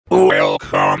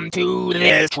welcome to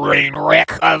this train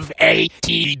wreck of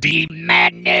ATD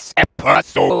Madness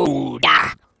episode.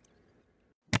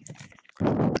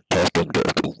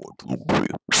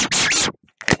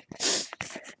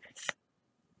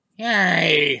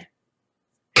 Yay!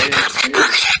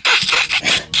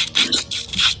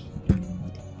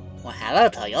 Well, hello,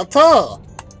 Toyoto.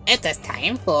 It is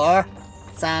time for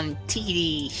some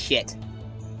TD shit.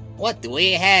 What do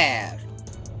we have?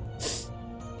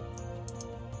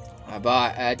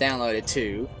 I downloaded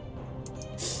 2.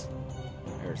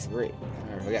 Or 3.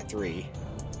 We got 3.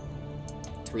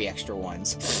 3 extra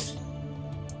ones.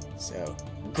 So,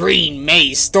 Green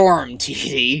Maze Storm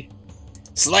TD.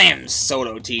 SLAMS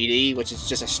Solo TD, which is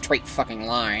just a straight fucking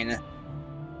line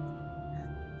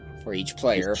for each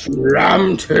player.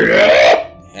 Slam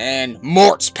TD! And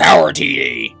Mort's Power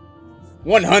TD.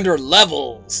 100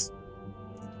 levels.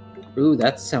 Ooh,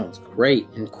 that sounds great.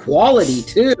 And quality,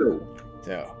 too.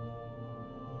 So,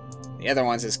 the other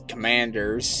ones is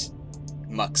Commanders,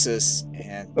 Muxus,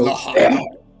 and Lahire.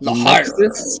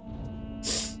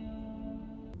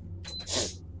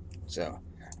 So,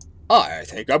 I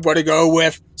think I'm gonna go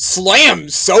with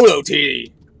SLAMS Solo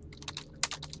TD.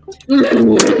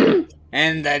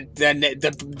 And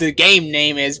the game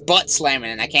name is Butt Slamming,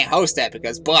 and I can't host that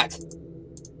because butt.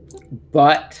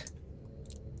 But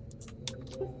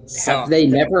So, have they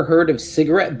never heard of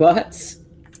cigarette butts?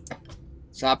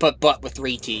 so I put butt with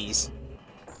 3 T's.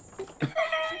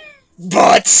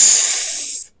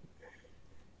 Butts!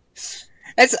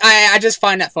 I just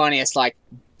find that funny. It's like,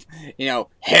 you know,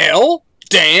 hell,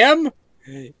 damn,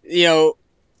 you know,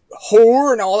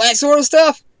 whore and all that sort of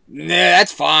stuff. Nah,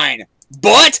 that's fine.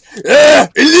 But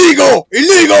illegal!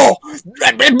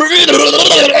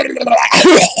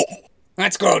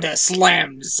 Let's go to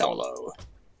SLAMS Solo.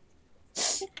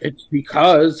 It's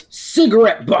because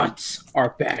cigarette butts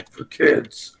are bad for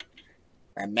kids.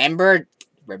 Remember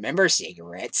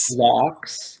cigarettes.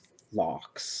 Locks.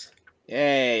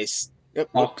 Yes.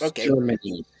 Locks, Okay.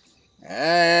 Germany.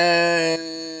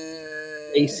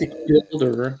 Basic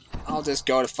builder. I'll just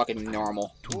go to fucking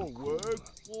normal.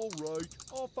 Alright,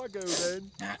 off I go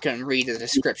then. I couldn't read the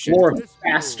description. More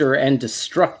faster and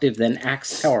destructive than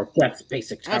Axe Tower. That's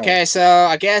basic tower. Okay, so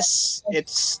I guess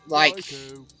it's like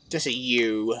Righto. just a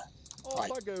U. Off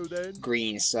Like I go then.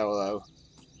 green solo.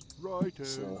 Righto.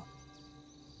 So.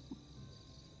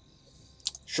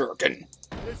 Shuriken.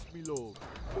 Yes, me lord.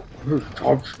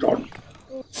 Job's done.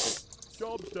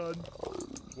 Job's done.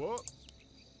 What?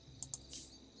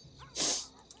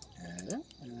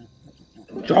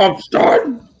 Job's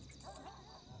done.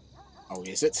 Oh,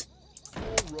 is it?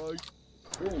 Alright.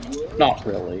 Not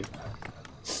really.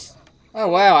 Oh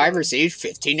wow, I received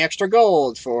 15 extra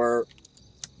gold for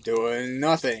doing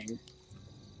nothing.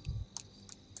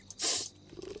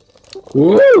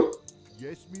 Woo!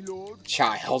 Yes, me lord.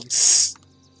 Childs.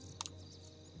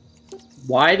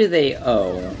 Why do they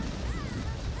owe?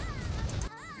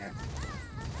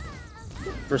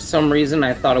 For some reason,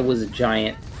 I thought it was a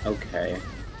giant. Okay.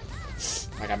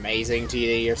 Like amazing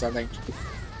TD or something.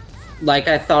 Like,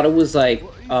 I thought it was like,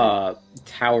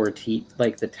 Tower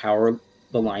like the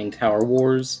Line Tower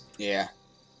Wars. Yeah.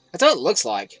 That's what it looks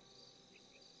like.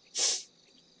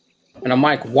 And I'm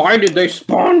like, why did they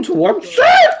spawn to one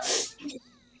set?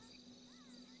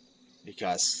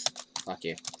 Because, fuck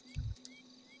you.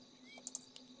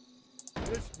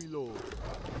 Yes, me lord.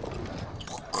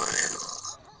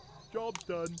 Job's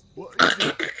done. What is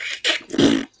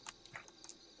it?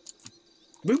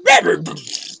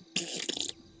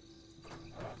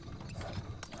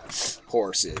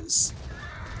 Horses.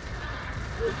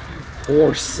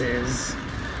 Horses.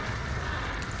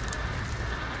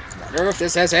 Wonder if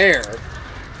this has hair.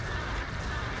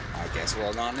 I guess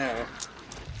we'll not know.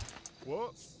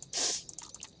 What?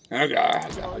 Okay,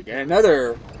 I'll get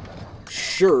another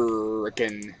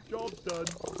shuriken. Job's done.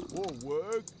 Won't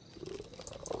work.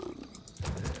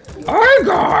 Hi,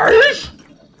 guys!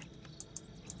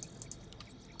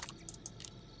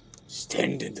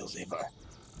 Stand and deliver.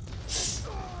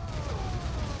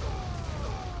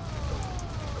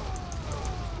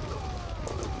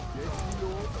 Yes,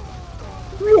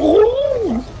 me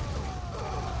lord.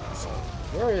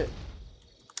 Where?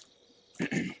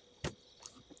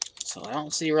 So I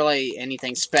don't see really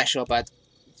anything special about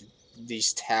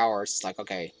these towers. It's like,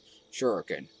 okay,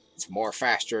 shuriken. It's more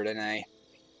faster than a,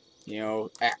 you know,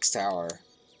 axe tower.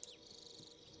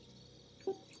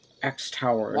 Axe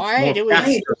Tower. Why do we?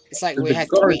 Faster. It's like than we the have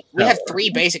guard three. We have tower.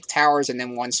 3 basic towers and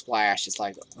then 1 splash. It's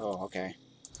like, oh, okay.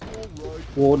 Alright.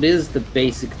 Well, it is the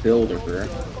basic builder. Off I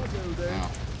go then.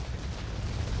 Oh.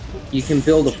 You can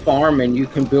build a farm and you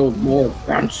can build more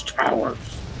advanced towers.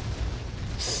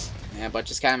 Yeah, but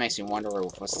just kind of makes me wonder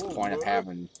what's the point of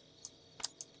having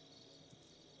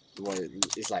what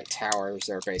is like towers.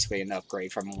 They're basically an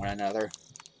upgrade from one another.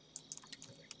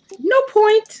 No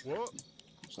point. What?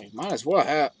 So you might as well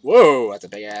have. Whoa, that's a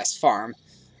big ass farm.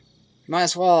 Might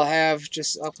as well have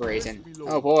just upgrades and.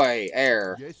 Oh boy,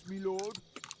 air. Yes, me lord.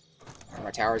 Are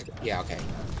my towers? Yeah, okay.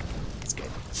 That's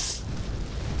good.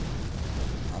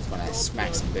 I was gonna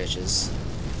smack some bitches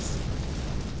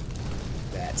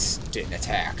that didn't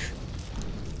attack.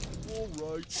 All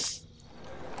right.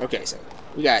 Okay, so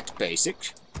we got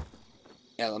basic,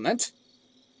 element,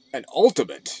 and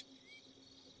ultimate.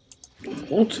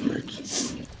 Ultimate.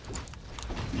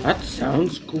 That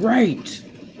sounds great.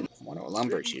 I wonder what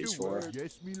lumber it's used for.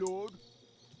 Yes, me lord.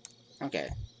 Okay.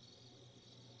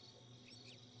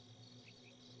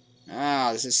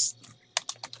 Ah, this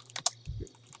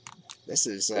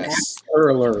is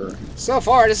Earler. so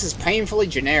far this is painfully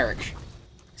generic.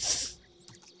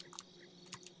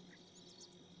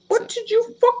 What did you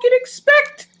fucking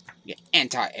expect? Yeah,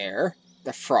 anti-air,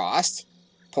 the frost,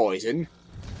 poison,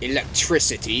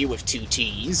 electricity with 2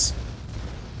 T's,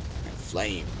 and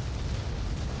flame.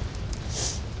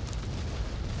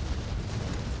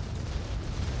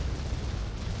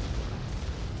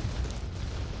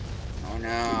 Oh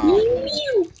no.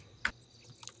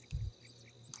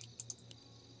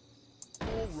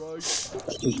 All right.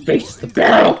 We face the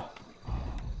barrel.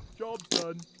 Job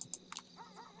done.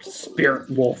 Spirit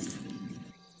wolf.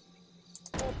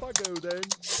 Off I go then.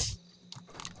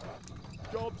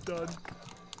 Job done.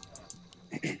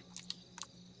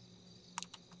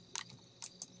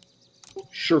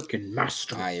 Shuriken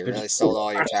master. Ah, you really sold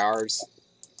all your towers?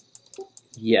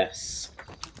 Yes.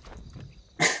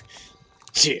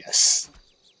 Yes.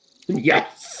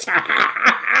 Yes.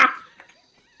 Huh.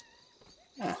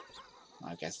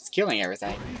 I guess it's killing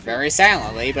everything. Very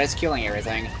silently, but it's killing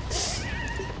everything.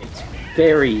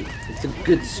 It's a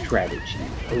good strategy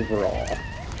overall.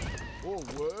 All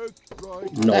work.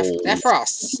 Right. No. That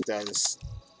frost does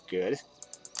good.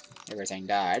 Everything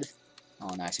died.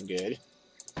 All nice and good.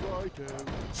 Righto.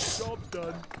 Job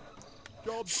done.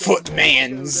 Job done.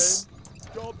 Footmans.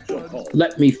 Job done.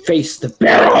 Let me face the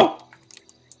barrel.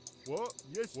 What?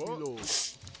 Yes, me lord.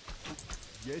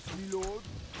 Yes, me lord.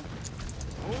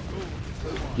 Oh,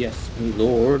 oh. Yes, me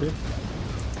lord. All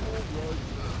right.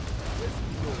 Yes,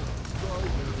 me lord.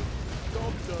 Righto.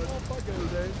 Job done. Off I go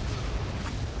then.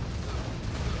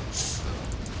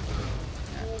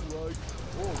 All right.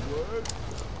 All work.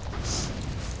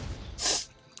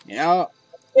 You know,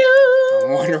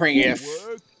 I'm wondering if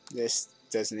Work. this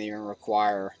doesn't even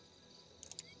require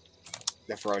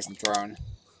the Frozen Throne.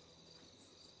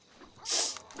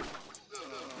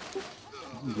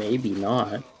 Maybe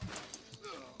not.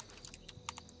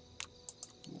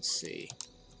 Let's see.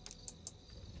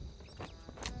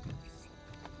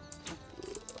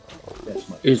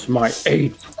 Is my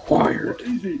aid required?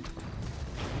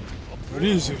 What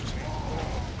is it?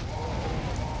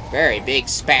 Very big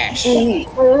splash.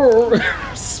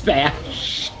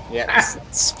 Splash. Yep,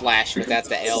 splash without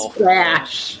the L.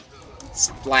 Splash.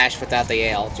 Splash without the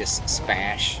L, just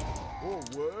splash. All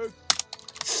work.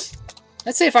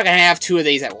 Let's see if I can have 2 of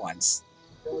these at once.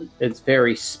 It's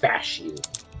very spashy.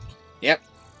 Yep.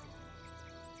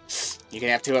 You can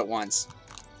have 2 at once.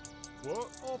 What?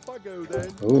 Off I go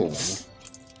then. Ooh. All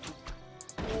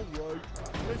right.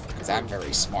 Yes, Because I'm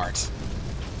very smart.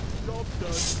 job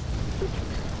done.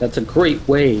 That's a great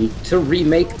way to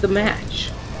remake the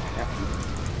match.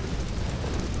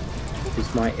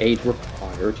 Is my aid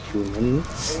required, human?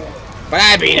 But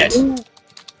I beat it!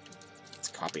 Let's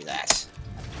copy that.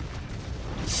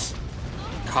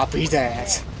 Copy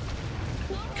that.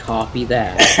 Copy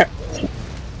that.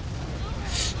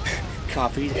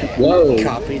 Copy that. Whoa.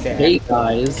 Copy that. Hey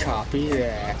guys. Copy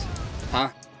that. Huh?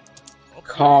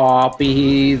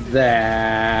 Copy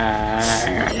that.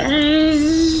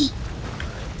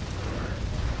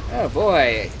 Oh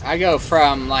boy, I go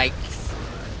from like,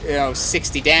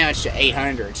 60 damage to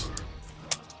 800.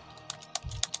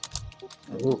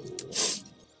 Ooh.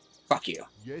 Fuck you.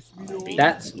 Yes, me lord.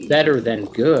 That's better than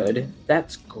good.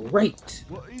 That's great.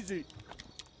 What is it?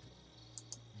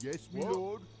 Yes, me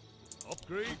lord.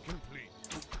 Upgrade complete.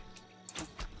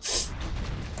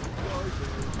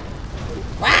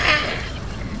 Wah!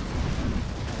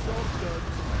 Job done.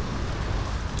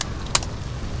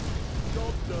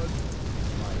 Job done.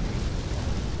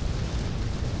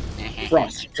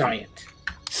 Frost giant.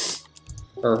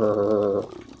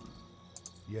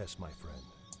 Yes, my friend.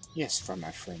 Yes, from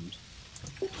my friend.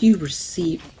 You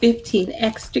receive 15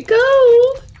 extra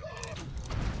gold.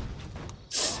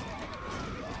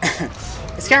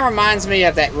 It's kind of reminds me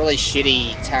of that really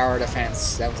shitty tower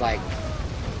defense that was like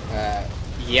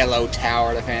yellow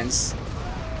tower defense,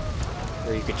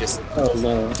 where you could just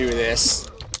do this.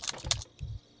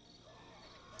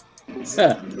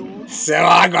 Huh. So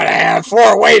I'm gonna have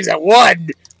 4 waves at 1.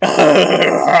 Wait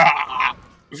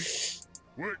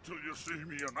till you see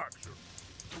me in action.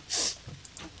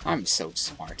 I'm so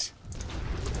smart.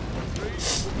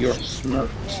 You're smart.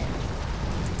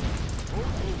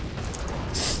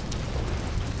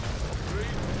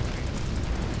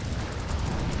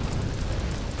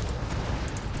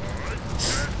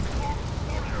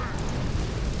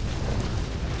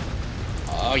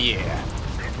 Oh yeah.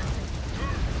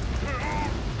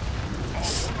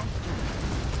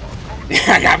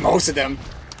 I got most of them.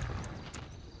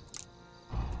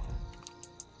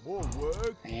 More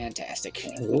work. Fantastic.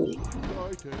 Righto.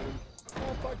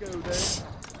 Off I go then. Yes,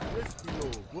 my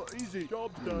lord. What is it?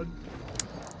 Job's done.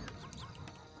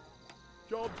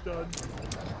 Job's done.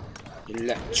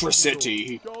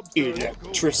 Electricity.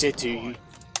 Electricity.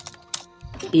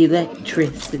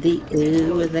 Electricity,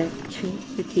 ooh,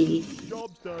 electricity.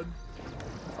 Job's done.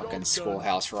 Fucking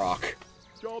Schoolhouse Rock.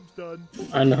 Job's done.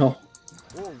 I know.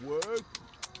 More work.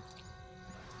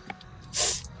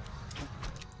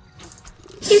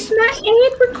 Is my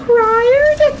aid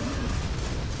required?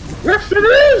 Yes, it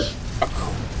is!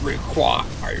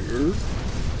 Required.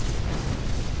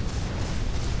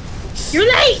 You're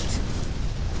late!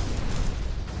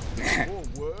 More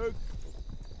work.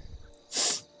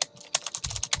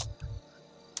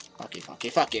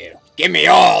 Fuck you. Give me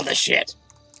all the shit.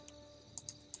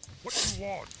 What do you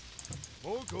want?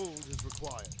 More gold is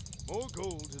required. More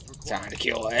gold is required. Time to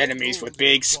kill enemies with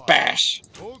big spash.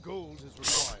 More gold is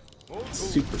required. More gold.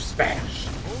 Super Spash.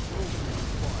 More gold is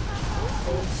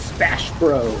required. Spash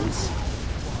Bros.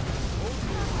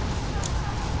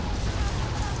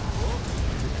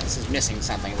 This is missing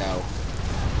something though.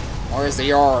 Where's the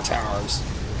Yara towers?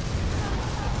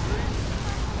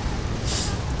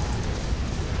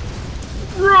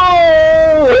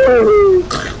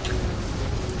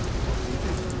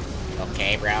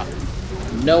 Okay, bro.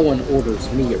 No one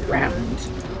orders me around.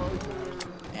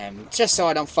 And just so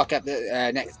I don't fuck up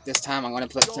this time, I'm gonna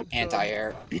put some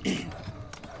anti-air. Yes,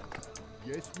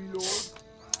 my lord.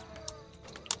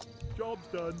 Job's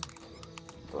done.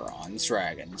 Bronze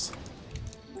dragons.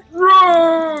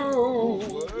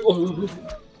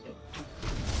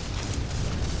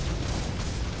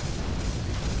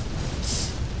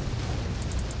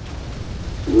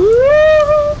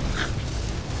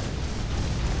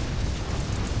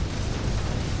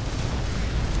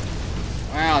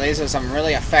 Wow, these are some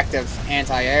really effective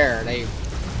anti-air. They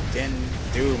didn't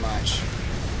do much.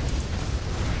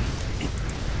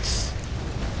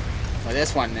 Well,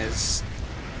 this one is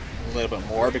a little bit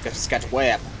more because it's got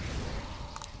web.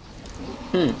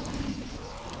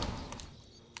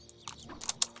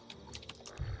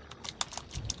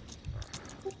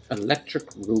 Electric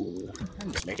rule.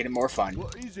 I'm just making it more fun.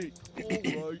 What is it? All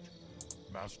right,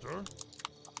 master.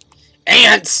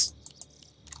 Ants!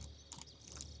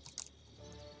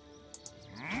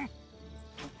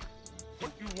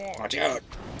 What you want? Watch out.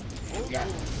 We got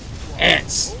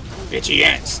ants. Bitchy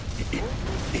ants.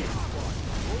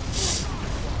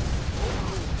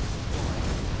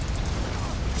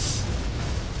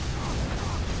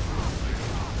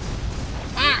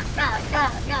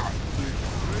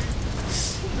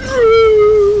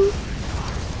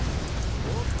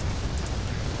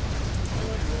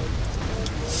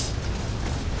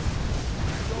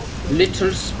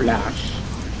 Little splash.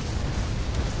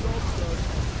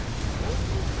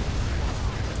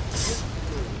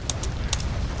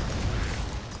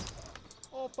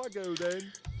 Off I go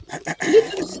then.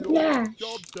 Splash.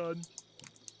 Job's done.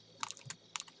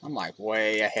 I'm like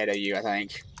way ahead of you, I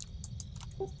think.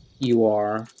 You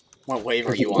are. What wave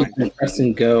are you on? Press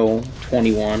and go.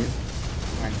 21. I'm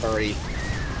 30.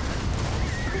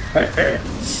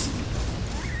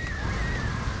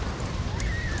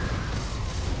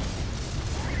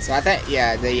 So I think,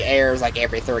 yeah, the air is like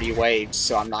every 30 waves,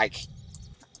 so I'm like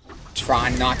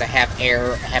trying not to have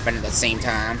air happen at the same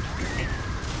time.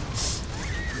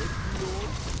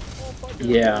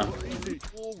 Yeah. What is it?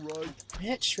 All right.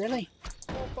 Bitch, really?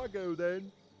 Off I go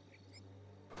then.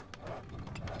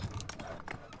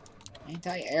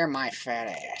 Anti-air my fat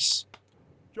ass.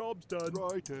 Job's done.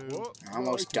 Righto. What? I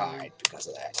almost Righto. died because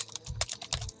of that.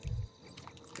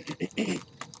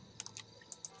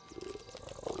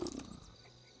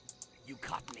 You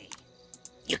caught me.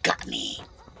 You got me.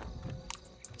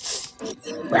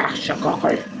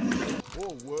 Rashakai.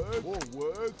 More work. More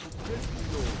work. Yes, my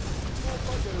lord. Off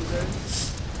I go then.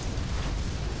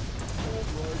 All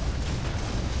right.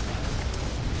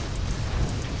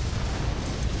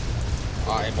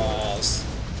 Eyeballs.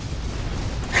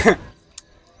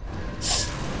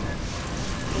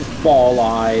 Ball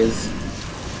eyes.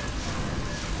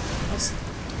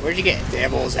 Where'd you get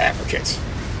Devil's Advocate?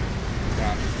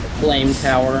 Flame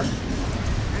tower.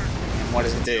 And what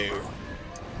does it do?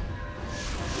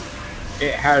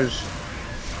 It has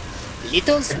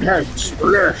Little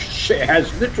splash. It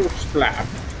has little splash.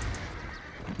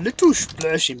 Little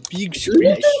splash and big splash.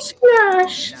 Little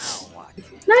splash.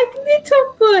 Like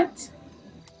Littlefoot.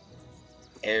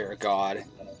 Air God.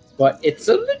 But it's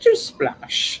a little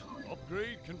splash.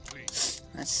 Upgrade complete.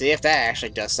 Let's see if that actually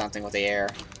does something with the air.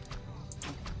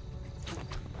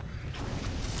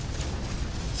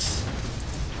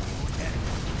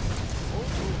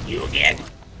 You again.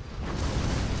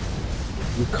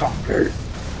 You conquered.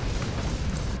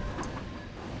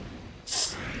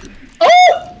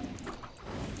 Oh!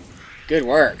 Good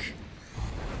work.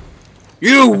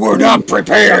 You were not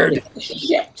prepared!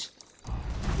 Shit!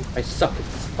 I suck at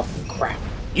this fucking crap.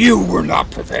 You were not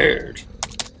prepared!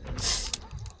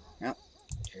 Well,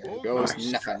 there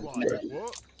goes nothing.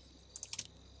 What?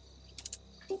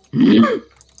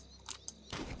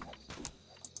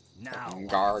 Now,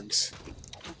 Gargs.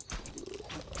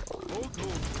 More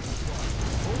gold.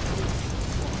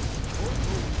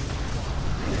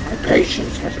 My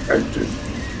patience has ended.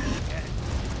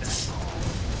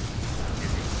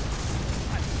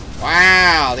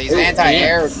 Wow, these Oh,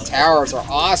 anti-air man. towers are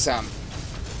awesome.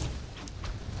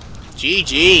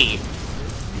 GG.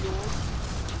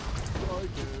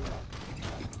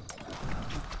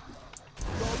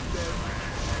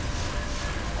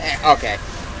 Okay.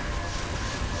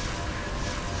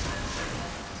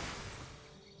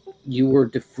 You were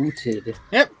defeated.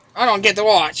 Yep, I don't get to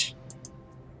watch.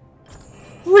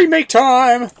 Remake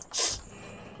time!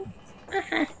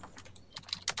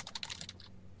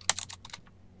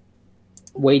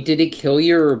 Wait, did it kill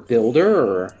your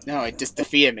builder? Or? No, it just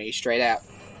defeated me straight out.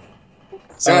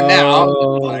 So now,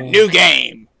 on a new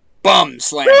game, Bum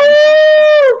Slam.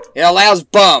 It allows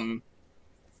bum.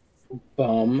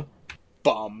 Bum.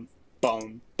 Bum.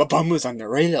 Bum. My bum was on the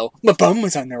radio. My bum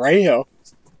was on the radio.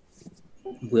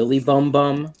 Willy Bum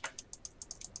Bum.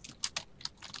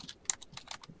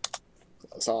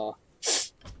 That's all.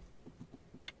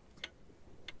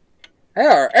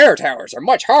 Air towers are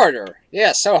much harder.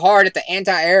 Yeah, so hard that the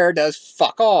anti-air does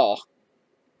fuck all.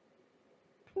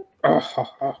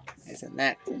 Isn't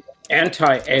that?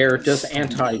 Anti-air does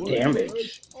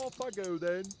anti-damage. Off I go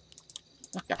then.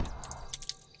 Okay.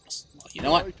 Well, you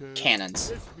know what? Righto.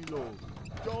 Cannons. Yes, me lord.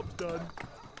 Job done.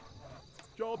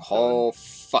 Job A whole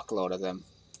fuckload of them.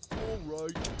 done. All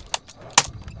right.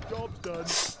 Job done.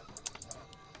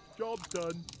 Job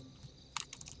done.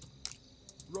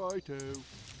 Righto.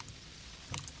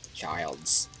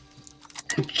 Childs.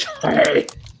 Hey.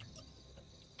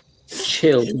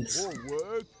 Chills. More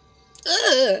work.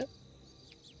 Ugh.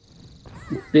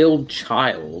 Build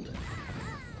child.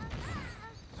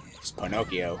 It's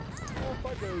Pinocchio. Off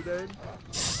I go then.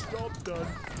 Job done.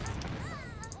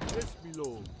 Yes, me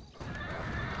lord.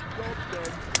 Job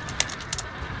done.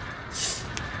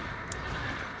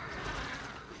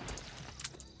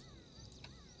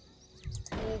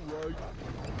 All right.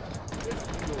 Yes,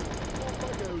 me lord. Off I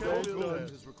go then.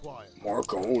 Gold is required. More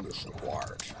gold is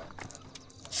required.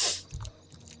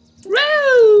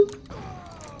 Woo!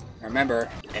 Remember,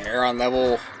 air on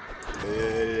level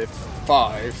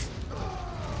 5.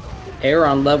 Air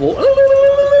on level.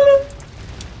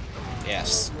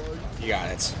 Yes, you got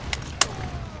it.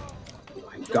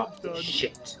 I got this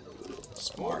shit.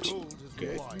 Smart. Gold is Good.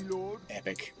 required. Me lord.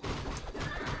 Epic.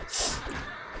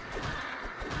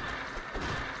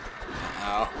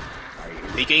 Now, are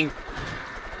you leaking?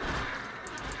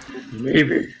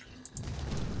 Maybe.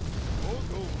 More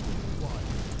gold is required.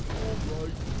 All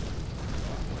right.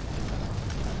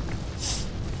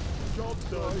 Job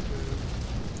done.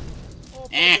 Off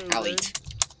I go I'll then. eat.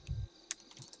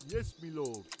 Yes, me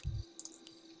lord.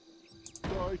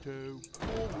 Righto.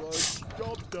 All right.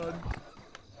 Job done.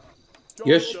 Job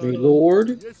Yes, done. me lord.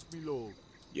 Yes, me lord.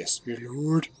 Yes, my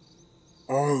lord.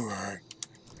 Alright.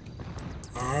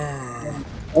 Ah.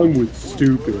 I'm with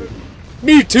stupid.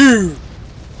 Me too!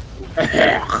 Off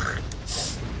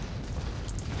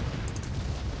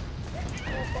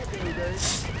I go then.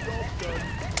 Job done.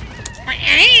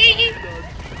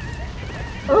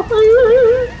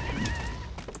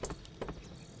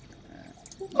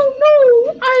 Oh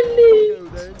no, I Go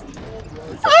then.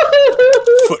 All live.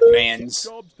 right. Footmans.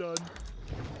 Job done.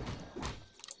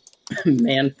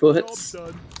 Man Job foots.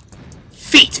 done.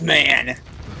 Feet man!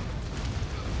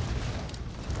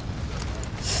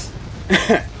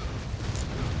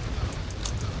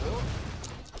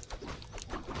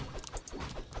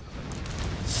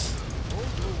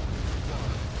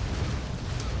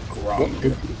 wrong. What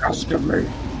did you ask of me?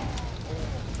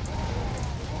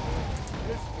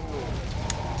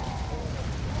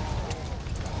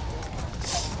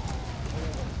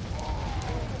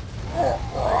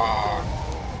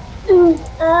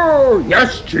 Oh,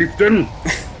 yes, chieftain.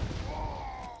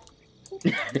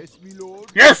 Yes, me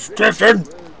lord. Yes, Griffin!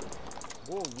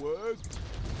 More work.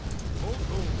 More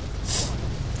gold.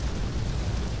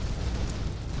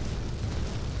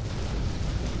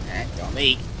 Don't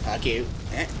me. Fuck you.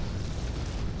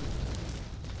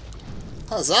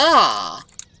 Huzzah!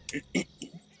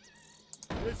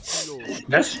 Yes, me lord.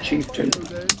 Yes, chieftain. Go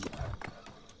then.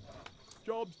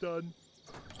 Job's done.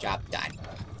 Job done.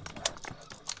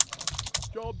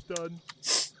 Job's done.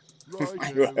 Right.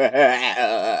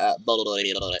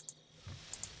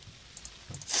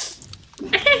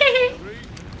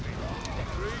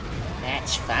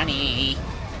 That's funny.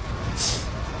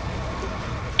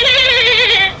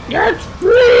 Yes.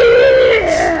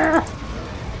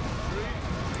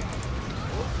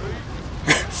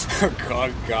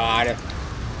 Oh God.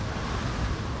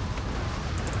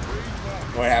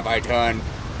 What have I done?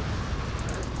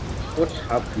 What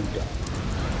have you done?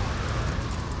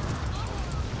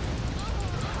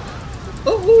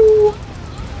 Ooh.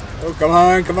 Oh, come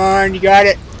on, you got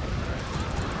it.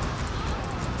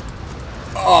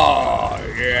 Oh,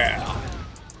 yeah.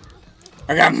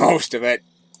 I got most of it.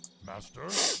 Master.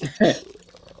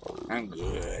 I'm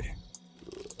good.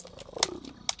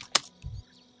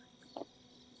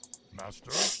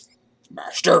 Master.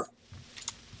 Master.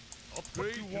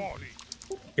 Upgrade complete.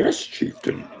 Yes,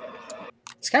 chieftain.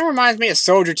 This kind of reminds me of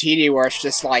Soldier TD, where it's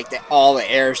just like all the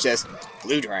air is just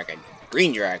blue dragon,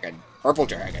 green dragon, purple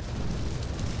dragon.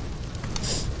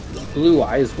 Blue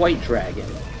eyes, white dragon.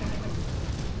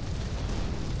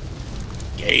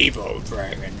 Gavo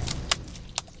dragon.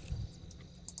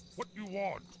 What you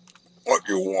want? What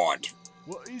you want?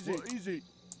 What is it? What is it?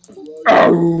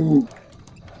 Oh.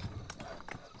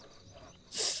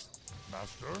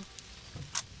 Master.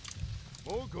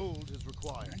 More gold is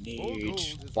required. I More need gold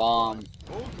is bomb. required.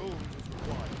 More gold is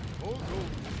required. More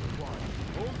gold is required.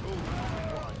 More gold is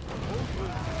required. More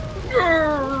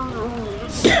gold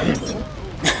is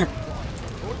required.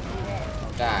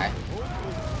 Die.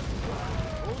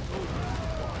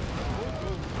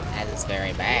 That is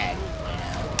very bad,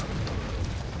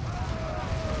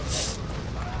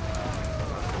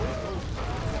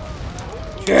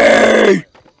 you know. Yay!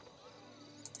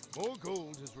 More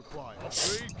gold is required.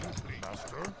 Upgrade complete,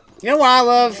 Master. You know what I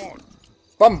love?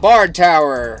 Bombard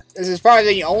Tower. This is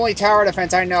probably the only tower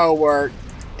defense I know where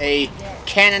a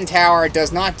cannon tower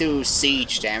does not do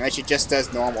siege damage, it just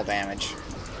does normal damage.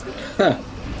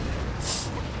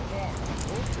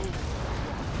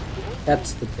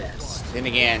 That's the best. Then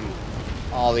again,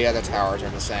 all the other towers are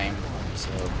the same,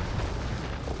 so I don't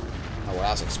know what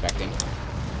I was expecting.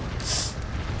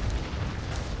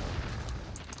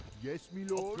 Yes, me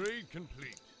lord. Upgrade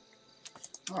complete.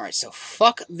 Alright, so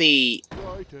fuck the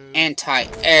Right.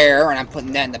 anti-air, and I'm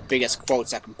putting that in the biggest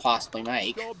quotes I can possibly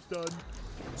make. Job's done.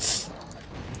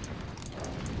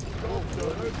 Job's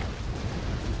done.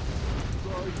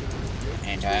 Right.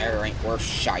 Anti-air ain't worth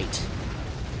shite.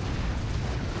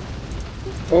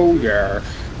 Oh, yeah.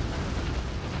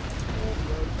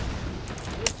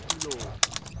 Yes,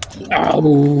 me lord.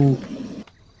 Oh.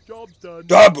 Job's done.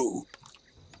 Dabu!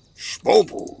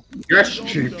 Shmobu! Yes,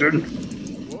 chieftain.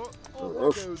 What?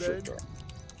 I'll go then.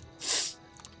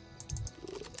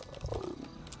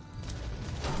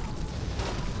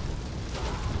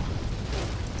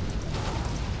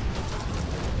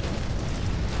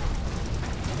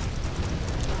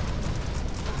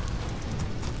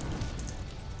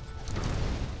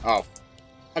 Oh.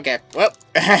 Okay, well.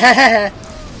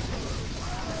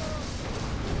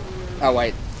 Oh,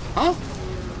 wait. Huh?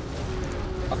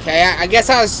 Okay, I guess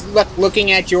I was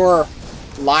looking at your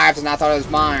lives and I thought it was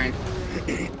mine.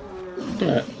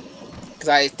 Because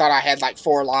I thought I had like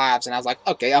 4 lives and I was like,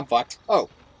 okay, I'm fucked. Oh,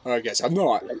 I guess I'm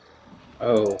not.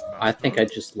 Oh, I think I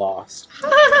just lost.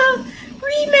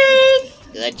 Remake!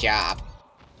 Good job.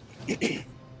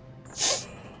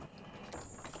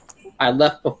 I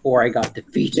left before I got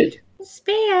defeated.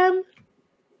 Spam!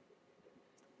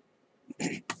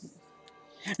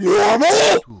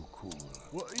 Normal? Too cool.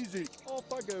 What is it?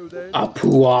 Off I go then.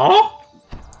 Apua?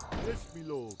 Yes, me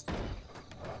lord.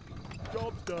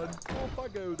 Job's done. Off I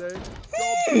go then.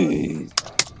 Job's done.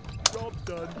 Job's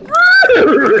done.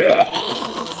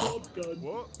 Job's done.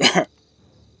 What?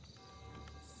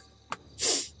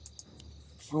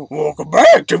 Welcome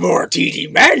back to more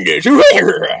TD Madness. What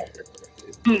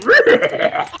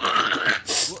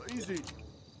is it?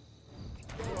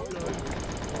 Job's done.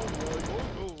 Alright, more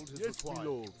gold is Yes, my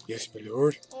lord. Yes, my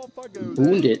lord. Off I go then.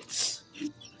 Woundits.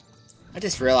 I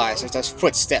just realized there's those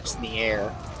footsteps in the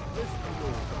air.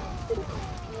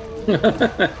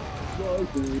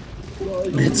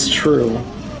 It's true.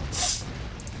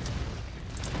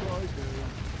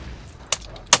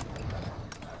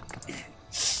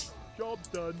 Job's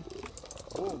done.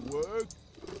 More work.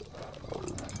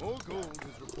 More gold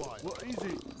is required. What is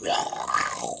it?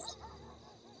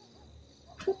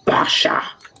 Basha.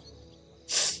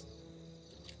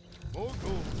 More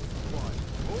gold is required.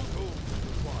 More gold is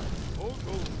required. More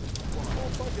gold is required.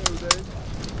 Off I go then.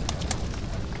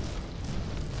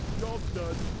 Job's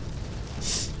done.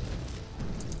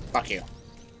 Fuck you.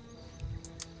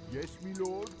 Yes, me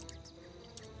lord.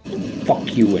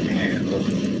 Fuck you in hell.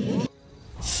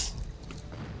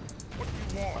 What do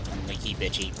you want? Fucking leaky,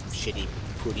 bitchy, shitty,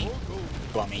 pooty, More gold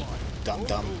is bummy, required. dum More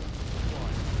dum. gold is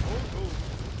required. More gold is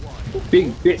required. Big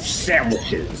bitch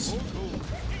sandwiches. More gold is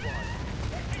required.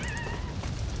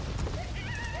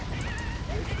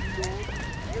 Yes, me lord.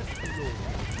 Yes, me lord.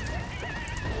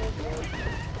 All right.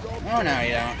 Job Oh no,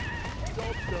 you don't.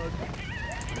 Job done.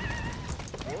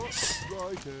 What?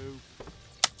 Righto.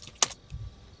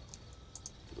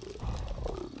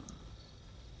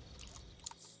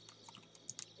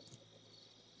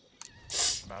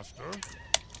 Master?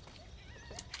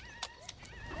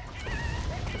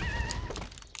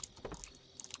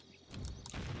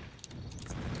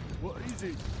 What is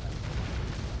it?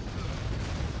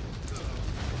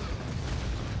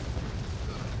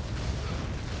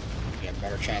 You have a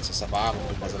better chance of survival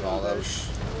because of all those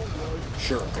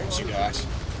shurikens you got.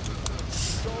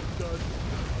 Job done.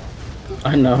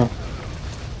 I know.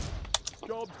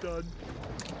 Job done.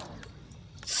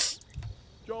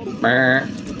 Job done. Meh.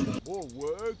 More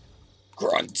work.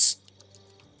 Grunts.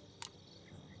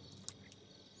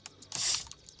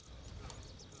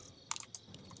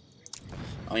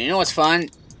 Oh, you know what's fun?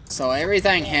 So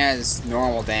everything has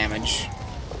normal damage,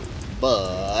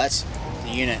 but the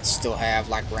units still have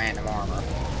like random armor.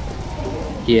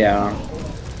 Yeah.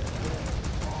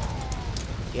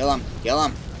 Kill him! Kill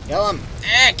him! Kill him!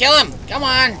 Ah, kill him! Come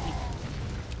on!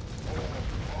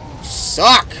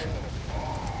 Suck!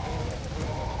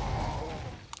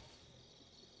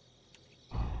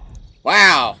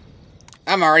 Wow!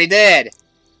 I'm already dead.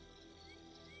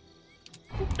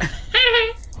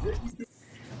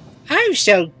 I'm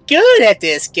so good at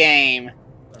this game.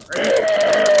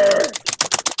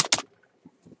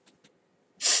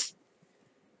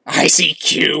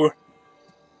 ICQ.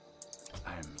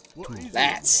 What is it?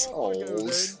 That's Off I go old.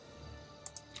 then.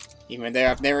 Even though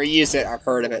I've never used it, I've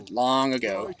heard of it long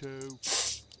ago. Righto.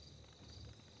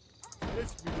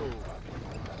 Yes, me lord.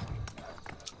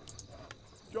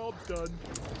 Job's done.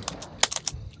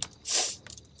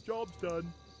 Job's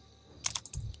done.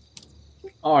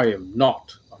 I am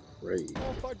not afraid.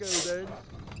 Off I go then.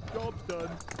 Job's done.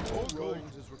 More gold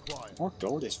is required. More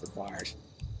gold is required.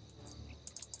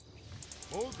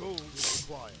 More gold is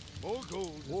required. More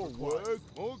gold is required. Work.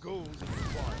 More gold is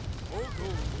required. More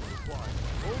gold is required.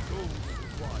 More gold is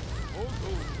required. More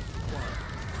gold is required.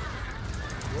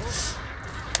 What?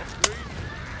 Upgrade.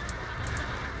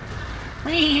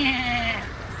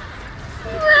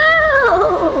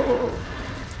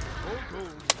 More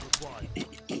gold is required.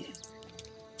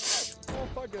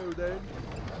 Off I go then.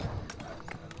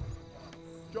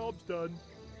 Job's done.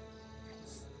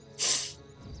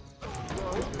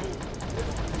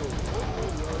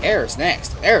 Error's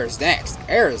next. Error's next.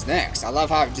 Error's next. I love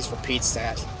how it just repeats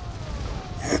that.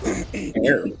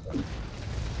 Error.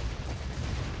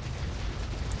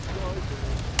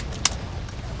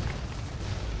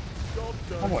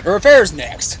 I wonder if error's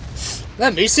next.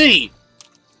 Let me see.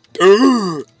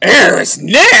 Error's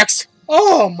next.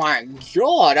 Oh my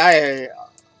god!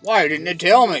 Why didn't it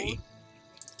tell me?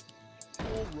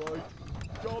 Alright,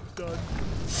 job's done.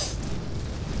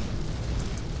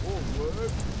 More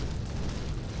work.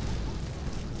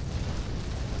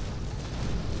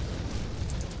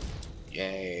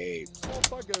 Yay!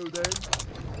 Off I go then.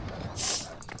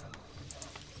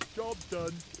 Job's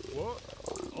done. What?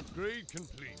 Upgrade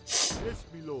complete. Yes,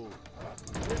 me lord.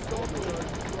 Yes, job's done.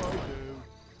 Righto.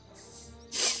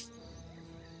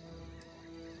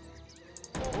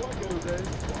 Off I go then.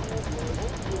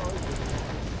 Alright.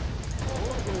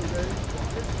 Off I go then.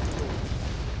 Yes, me lord.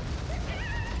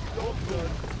 Job's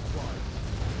done.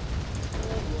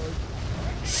 Alright.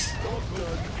 Job's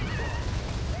done.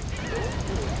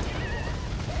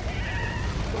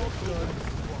 Job's done.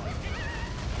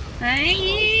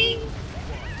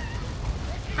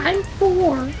 I'm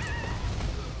 4.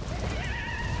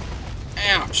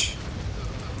 Ouch!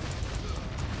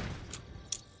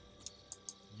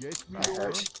 Yes, me That lord.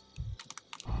 hurt.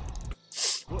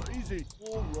 What is it?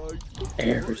 Alright.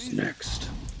 Air's next.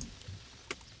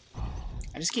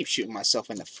 I just keep shooting myself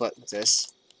in the foot with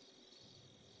this.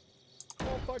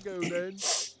 Off I go then.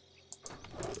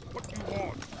 What do you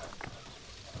want?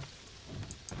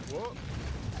 What?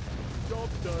 Job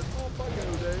done. Off I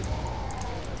go then.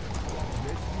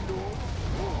 Yes, me lord.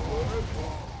 More work.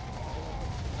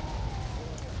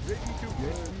 Ready to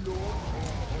yes, me lord.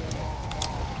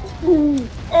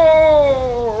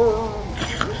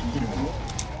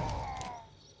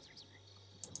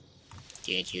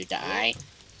 Did you die?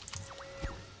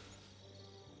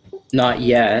 Not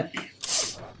yet.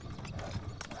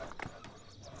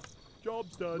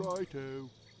 Job's done. Righto.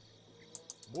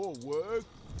 More work.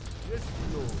 Yes,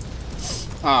 me lord.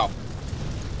 Oh.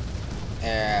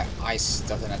 Ice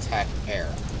doesn't attack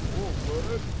air. More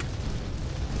work.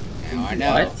 Now I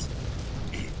know.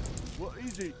 What? What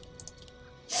is it?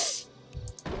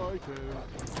 Righto.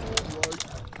 Alright.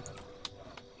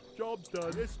 Job's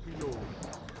done. Yes, me lord.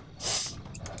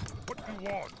 What do you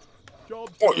want?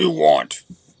 Job's What done. you want?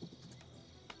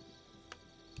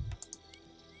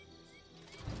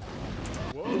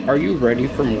 What? Are you ready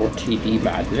for more TD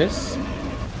madness?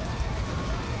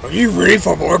 Are you ready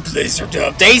for more Blizzard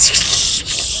updates?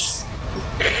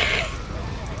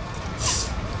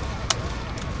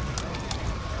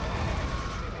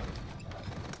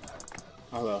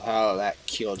 Oh, how that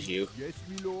killed you. Yes,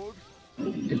 me lord.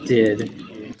 It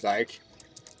did. Like,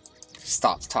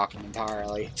 stopped talking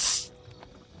entirely.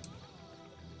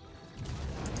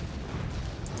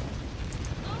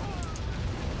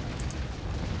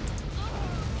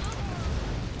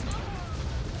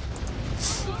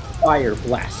 Fire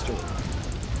blaster.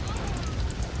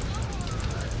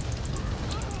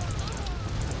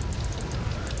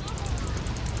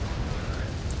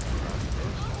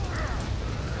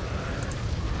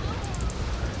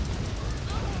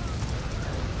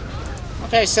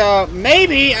 Okay, so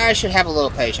maybe I should have a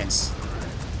little patience.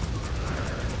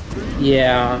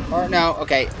 Yeah. Or no,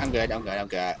 okay, I'm good.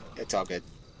 It's all good.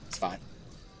 It's fine.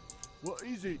 What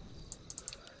is it?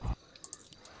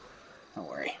 Don't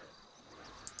worry.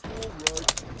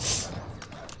 Alright.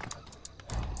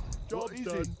 Job's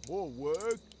done. More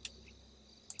work.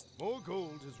 More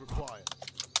gold is required.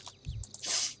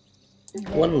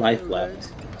 One life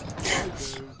left.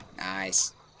 Righto.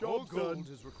 Nice. More gold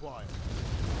is required.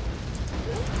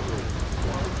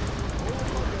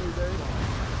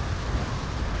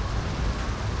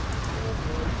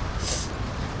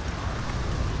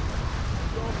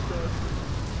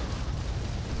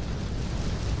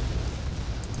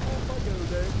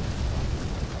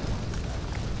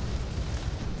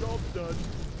 Done.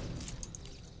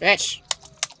 Bitch.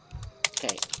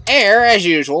 Okay. Air, as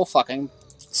usual, fucking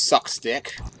sucks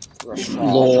dick.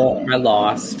 Lol, I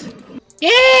lost.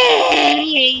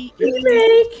 Yay!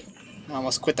 Remake! I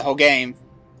almost quit the whole game.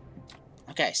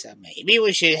 Okay, so maybe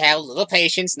we should have a little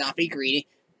patience, not be greedy.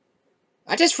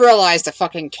 I just realized the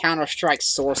fucking Counter-Strike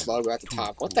Source logo at the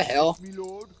top. What the hell? Me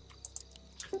lord.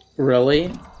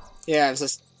 Really? Yeah, it's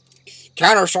just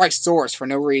Counter-Strike Source for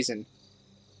no reason.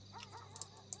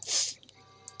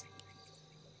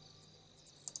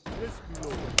 Yes, me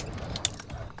lord.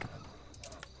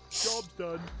 Job's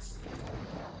done.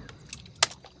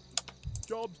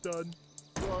 Job's done.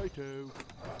 Righto.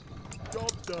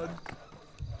 Job's done.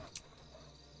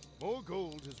 More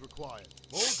gold is required.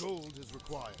 More gold is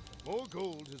required. More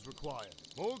gold is required.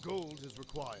 More gold is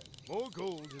required. More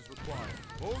gold is required.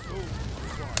 More gold is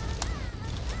required.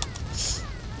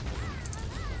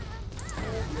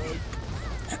 Alright.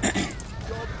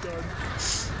 Job's done.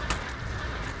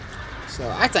 So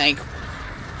I think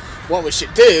what we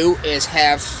should do is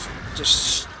have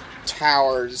just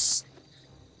towers,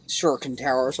 shuriken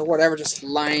towers or whatever, just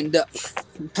lined up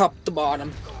from top to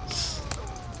bottom.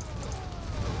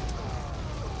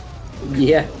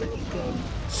 Yeah.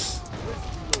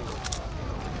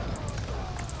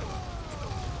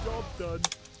 Job done.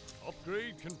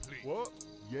 Upgrade complete. What?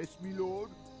 Yes, me lord.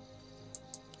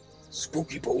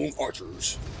 Spooky bone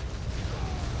archers.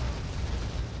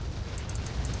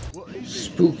 What is it?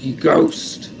 Spooky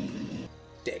ghost.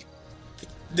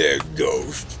 Dead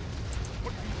ghost.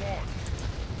 What do you want?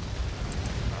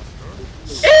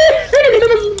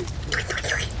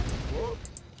 What?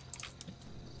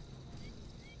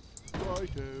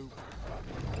 Righto.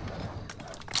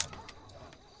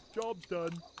 Job's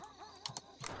done.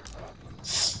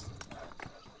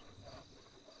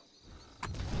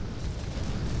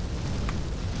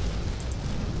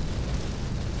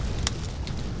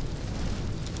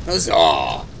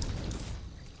 Huzzah!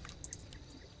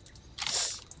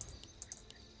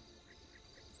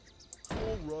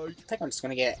 Alright. I think I'm just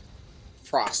gonna get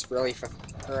frost really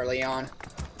early on.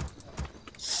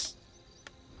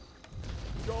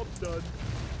 Job done.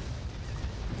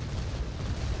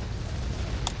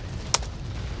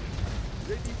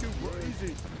 Ready to work.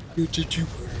 Easy. Where did you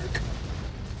work?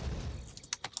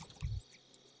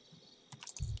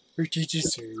 Where did you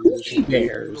serve?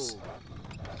 Bears.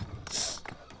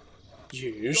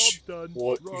 Yes. Job done.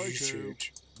 What Righto. you said?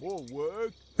 More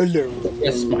work. Hello.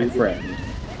 Yes, my friend.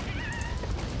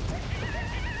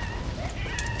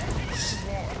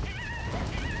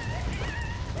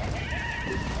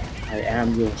 I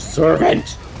am your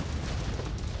servant.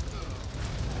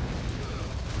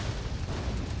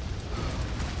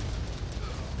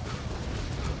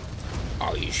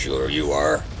 Are you sure you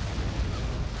are?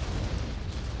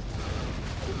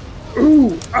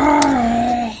 Ooh,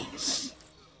 ah!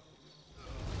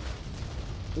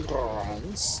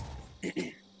 Bronze.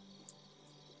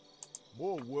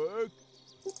 More work.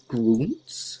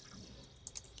 Grunts?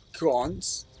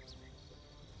 Guns.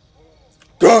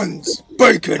 Guns!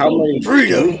 Bacon! How many?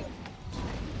 Freedom!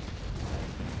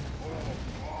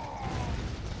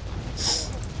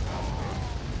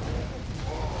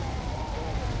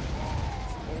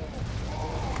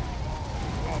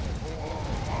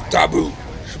 Taboo!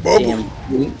 Shbubble! Damn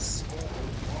grunts.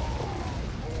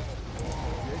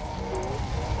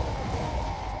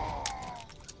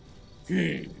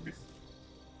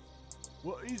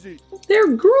 What is it?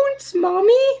 They're grunts,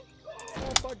 mommy.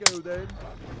 Off I go then.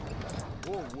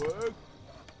 More work.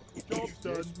 Job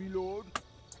done, me lord.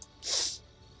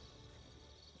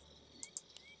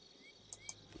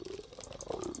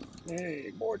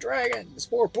 Hey, more dragons!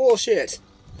 More bullshit!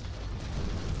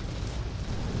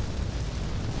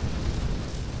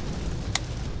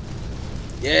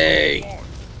 Yay!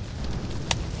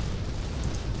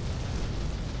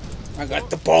 I got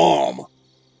the bomb!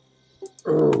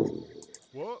 Oh.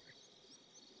 What?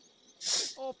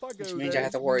 Off I go Which means I then,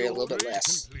 have to worry me a little lord. bit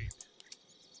less.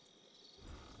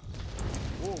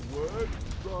 More work.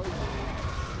 Right.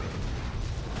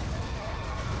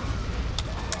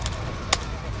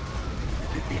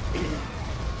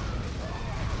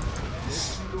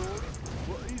 Yes, me lord.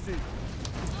 What is it?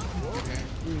 What? Yes,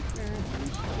 me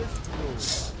lord.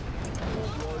 All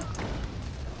right.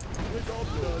 Yes, job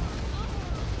done.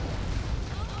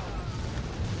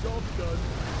 Job done.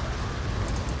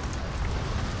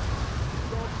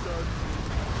 Job done.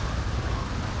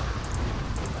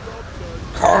 Job done.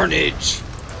 Carnage!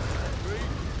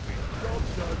 Job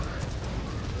done.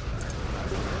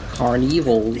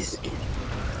 Carnivals.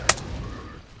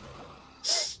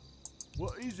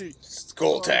 What is it?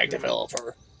 Skull Tag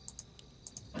developer.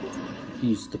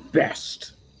 He's the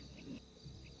best.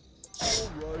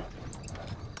 All right.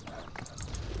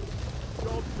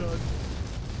 Job done.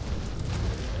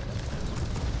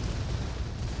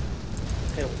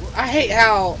 I hate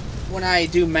how when I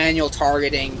do manual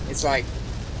targeting, it's like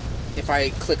if I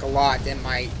click a lot, then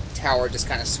my tower just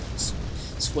kind of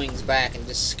swings back and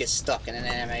just gets stuck in an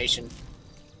animation.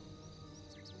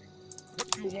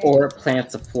 Or it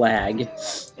plants a flag.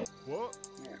 What?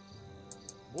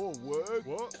 More work?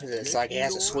 What? 'Cause it's like it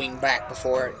has to swing back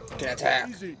before it can attack,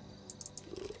 Easy.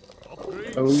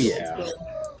 Upgrade. Oh yeah.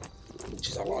 which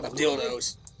is a lot of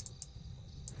dildos.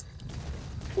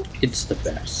 It's the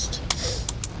best.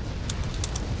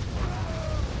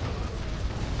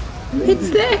 It's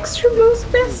the extra most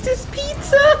bestest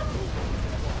pizza!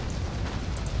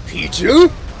 Pizza?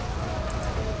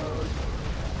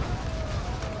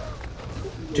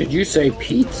 Did you say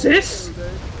pizzas?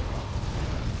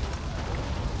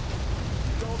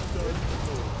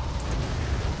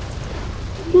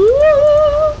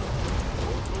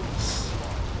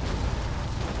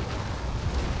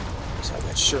 So I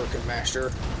got Shuriken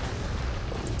Master.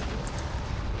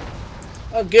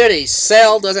 Oh goody,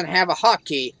 Cell doesn't have a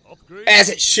hotkey, Upgrade. as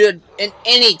it should in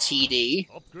any TD.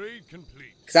 Upgrade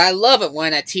complete. Because I love it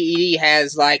when a TD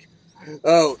has like,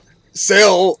 oh,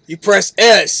 Cell, you press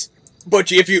S,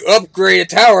 but if you upgrade a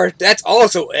tower, that's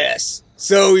also S.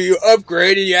 So you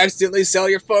upgrade and you accidentally sell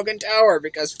your fucking tower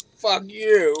because fuck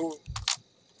you.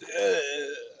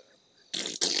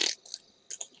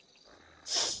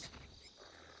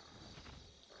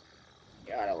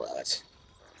 Gotta love it.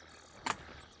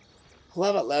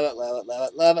 Love it, love it, love it, love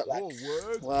it, love it, More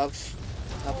like, work. love.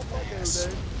 Off I go Yes.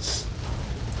 then.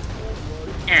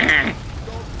 All right.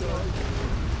 Job done.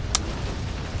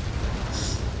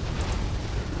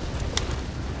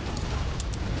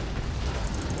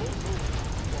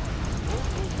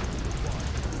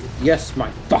 Yes, my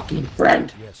fucking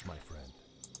friend. Yes, my friend.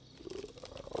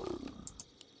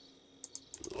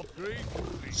 Upgrade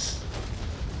complete.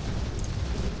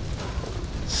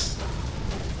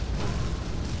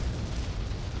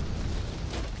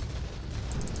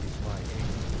 My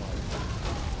aim.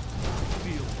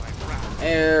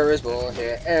 Air is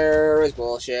bullshit. Air is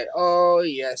bullshit. Oh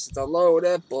yes, it's a load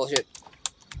of bullshit.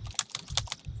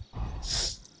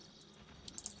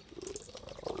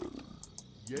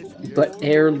 Yes, But Lord.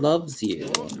 air loves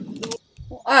you.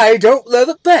 I don't love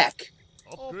it back.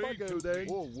 Upgrade go then.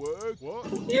 More work.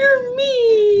 What? You're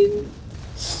mean.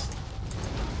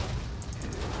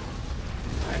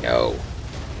 I know.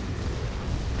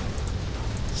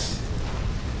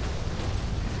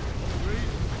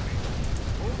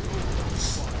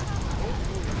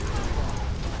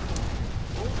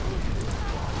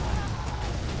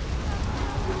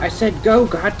 I said go,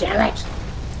 god damn it!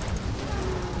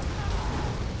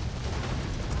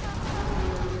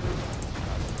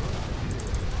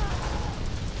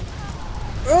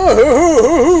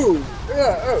 Oh,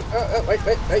 wait.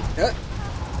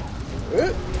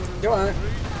 Go on.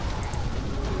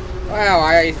 Wow,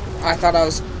 I thought I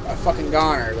was a fucking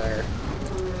goner there.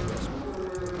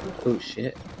 Oh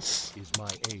shit. Is my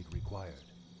aid required?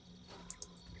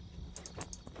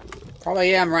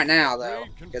 Probably am right now though,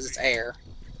 because it's air.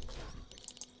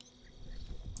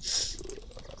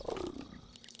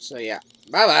 So yeah.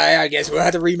 Bye bye, I guess we'll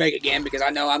have to remake again because I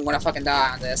know I'm gonna fucking die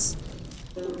on this.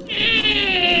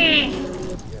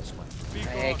 Yes, my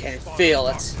I can feel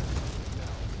it.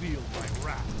 Feel my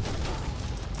wrath.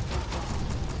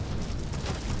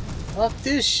 Fuck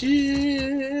this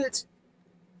shit.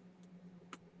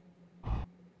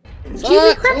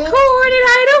 Jimmy crack corn and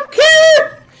I don't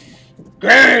care!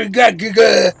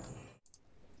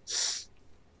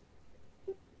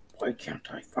 Why can't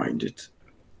I find it?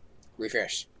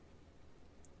 Refresh.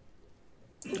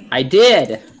 I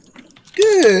did!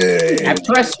 Good! I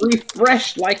pressed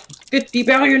refresh like 50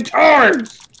 billion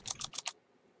times!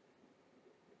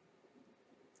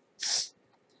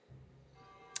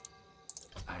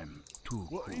 I'm too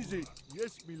What cool. Is it?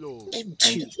 Yes, my lord. I'm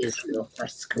too good for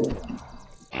school. What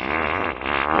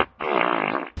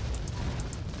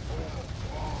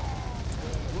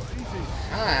is it?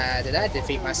 Ah, did I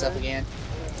defeat myself again?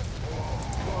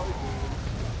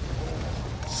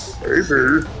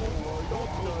 Baby.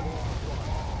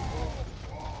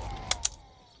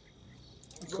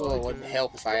 Cool, it wouldn't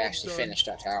help if I actually finished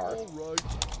that tower. All right.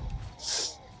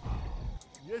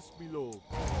 Yes, my lord.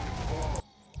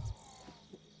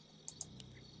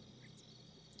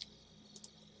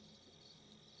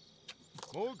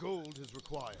 More gold is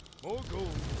required. More gold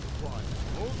is required.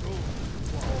 More gold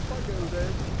is required. Off I go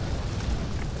then.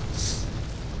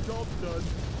 Job done.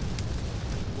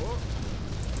 What?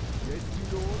 Yes, my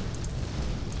lord.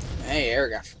 Hey, air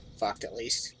got fucked at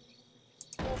least.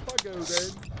 Off I go then.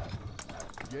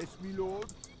 Yes, my lord.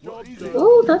 Job done.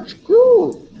 Oh, that's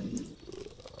cool.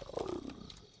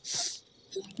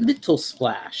 Little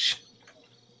splash.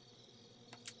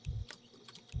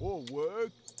 More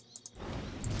work.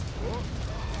 What?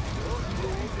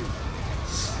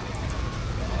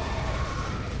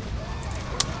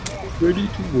 Ready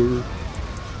to work.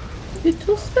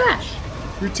 Little splash.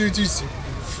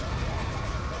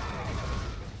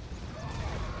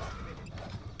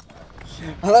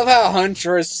 I love how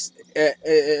Huntress.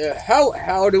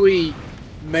 How do we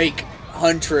make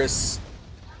Huntress,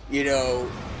 you know,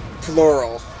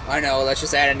 plural? I know. Let's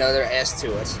just add another S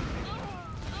to it.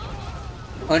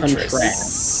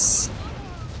 Huntress.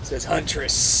 It says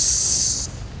Huntress.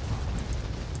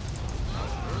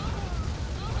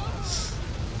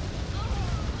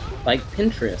 Like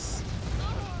Pinterest.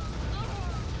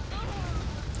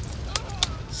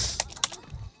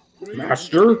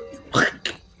 Master.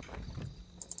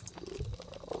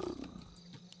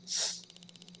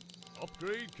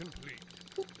 Upgrade complete.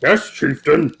 Yes,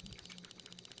 chieftain.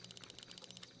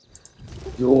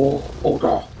 Your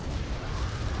order.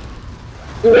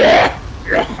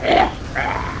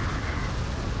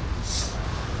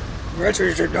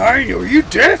 Veterans are dying. Are you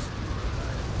deaf?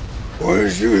 Why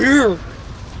is you here?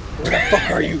 Where the fuck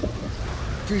are you?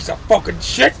 Piece of fucking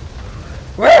shit!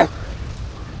 Ah!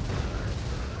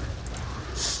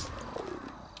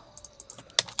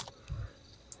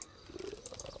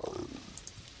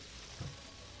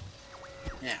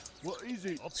 Yeah. What is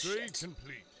it? Upgrade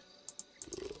complete.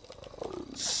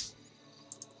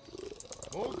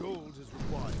 More gold is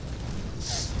required.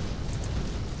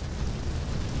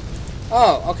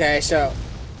 Oh, okay, so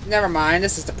never mind,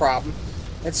 this is the problem.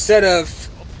 Instead of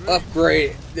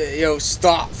upgrade,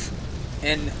 stop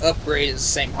and upgrade is the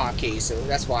same hotkey, so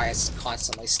that's why it's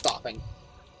constantly stopping.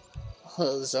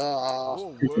 Huzzah.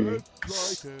 More work,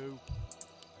 righto.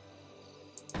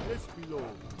 Yes, my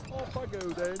lord. Off I go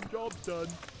then, job's done.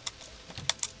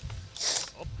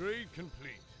 Upgrade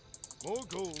complete. More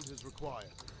gold is required.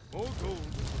 More gold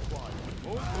is required.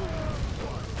 More gold is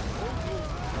required.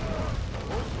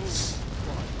 More gold is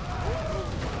required. More gold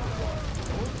is required.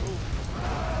 More gold is required.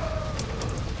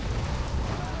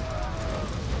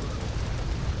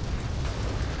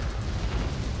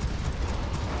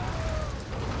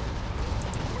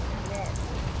 More gold is required.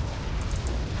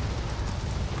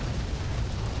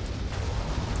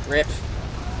 Rip.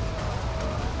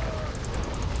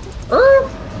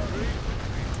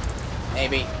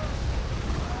 Maybe.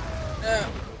 No,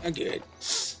 I'm good.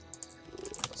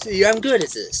 See, I'm good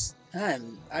at this. I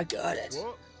got it.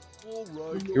 What? All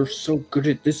right. You're so good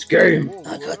at this game. All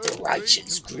I got the right.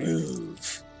 righteous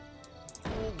groove.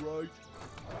 All right.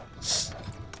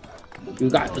 You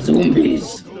got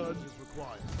zombies. Job done is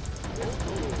required.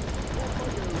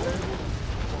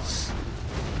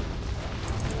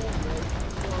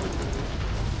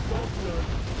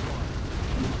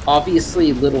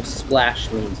 Obviously, little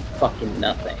splash means fucking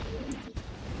nothing.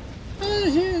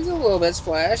 It's a little bit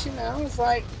splash, you know. It's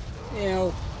like,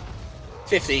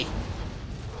 50.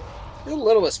 A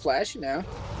little bit splash, you know.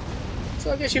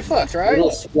 So I guess you're fucked, right? Little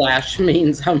splash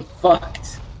means I'm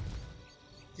fucked.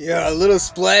 Yeah, a little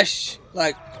splash,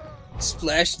 like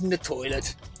splash in the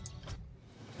toilet.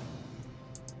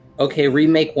 Okay,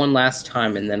 remake one last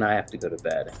time and then I have to go to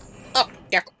bed. Oh,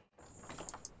 yeah.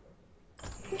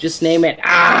 Just name it.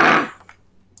 Ah!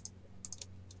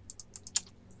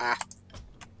 Ah.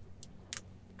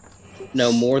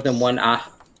 No, more than one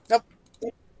ah. Nope.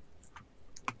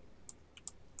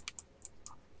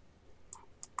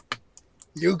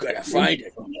 You gotta find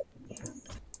it.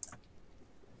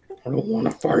 I don't want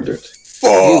to find it.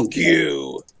 Fuck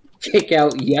you! Kick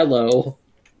out yellow.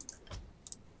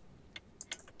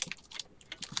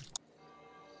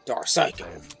 Dark Psycho,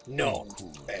 known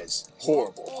as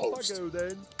horrible Off I host, go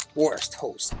then. worst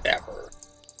host ever,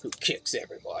 who kicks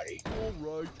everybody. All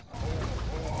right.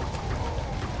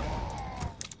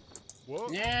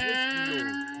 What? Yeah. Yes,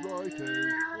 my lord. Righto.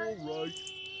 All right.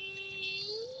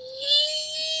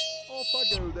 Off I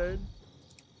go then.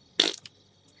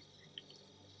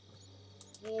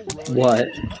 All right. What?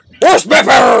 Worst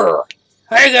pepper!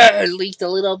 I got leaked a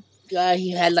little guy,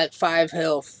 he had like 5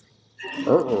 health.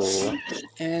 Uh-oh.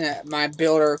 And my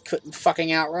builder couldn't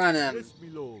fucking outrun him. Yes, my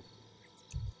lord.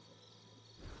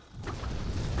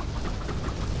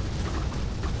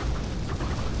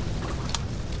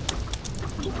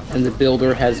 And the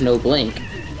builder has no blink.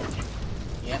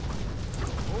 Yep.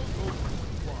 All gold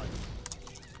required.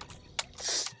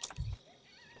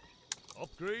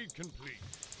 Upgrade complete.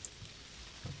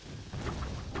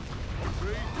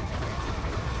 Upgrade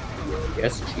complete.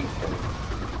 Yes, chief.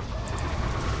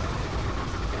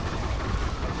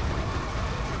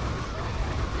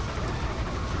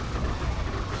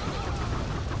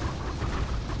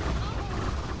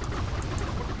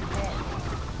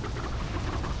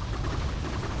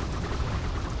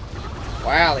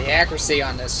 Wow, the accuracy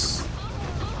on this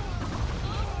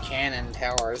cannon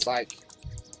tower is like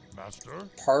Master,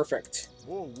 perfect.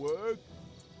 more work.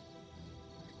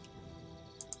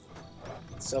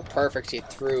 It's so perfect he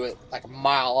threw it like a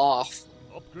mile off.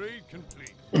 Upgrade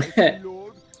complete. Yes, my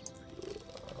lord.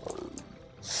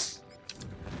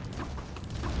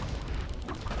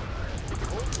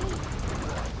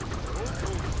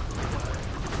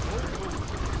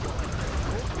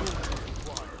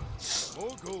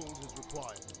 More gold is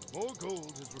required. More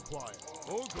gold is required.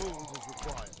 More gold is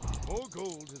required. More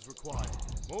gold is required.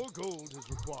 More gold is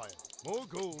required. More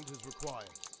gold is required.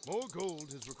 More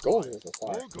gold is required. Gold is required. More gold is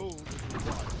required. More gold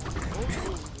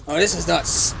is Oh, this is not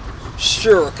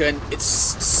shuriken,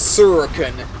 it's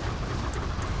suriken.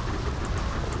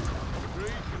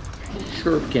 upgrade complete.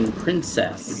 Shuriken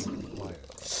Princess.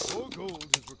 More gold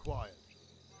is required.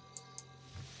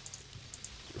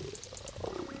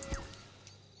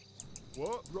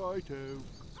 What? Righto.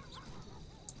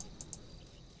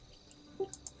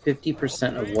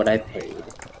 50% of what I paid.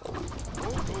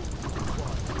 More gold is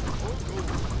required. More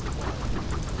gold is required.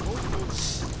 More gold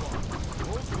is required.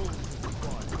 More gold is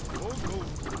required. More gold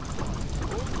is required.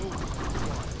 More gold is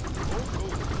required. More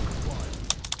gold is required.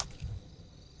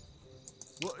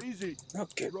 What is it?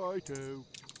 Okay, Righto.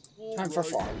 All time for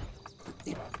right. farm.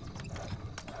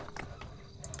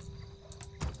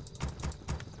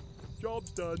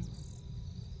 Job's done.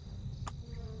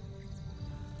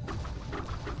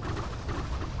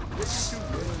 What you do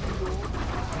there, my lord?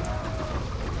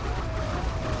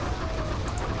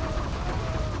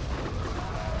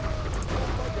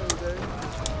 Off I go then.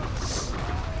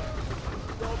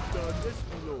 Job's done, yes,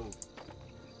 my lord.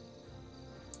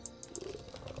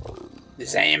 The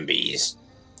zombies.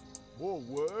 More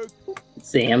work.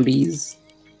 Zambies.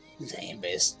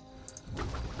 Zombies.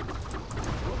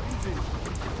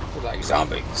 They're like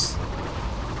zombies.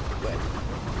 But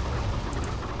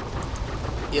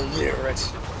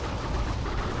illiterate.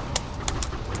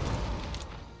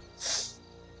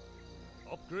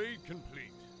 Upgrade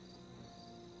complete.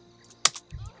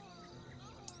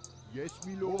 Yes,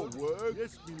 me lord. Work.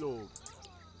 Yes, me lord.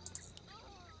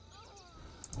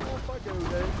 Off I go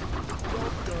then.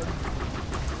 Job done.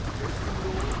 Yes, me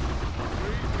lord.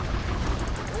 Upgrade.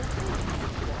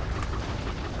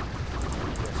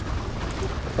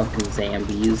 Fucking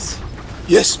zombies.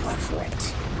 Yes, my friend.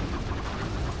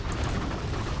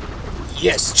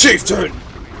 Yes, chieftain.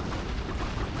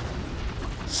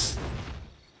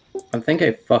 I think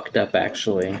I fucked up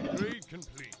actually. Upgrade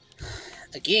complete.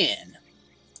 Again.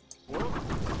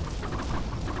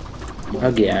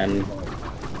 Again.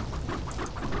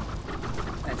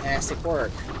 Fantastic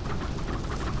work.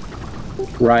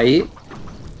 Right?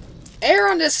 Air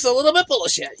on this is a little bit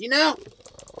bullshit, you know?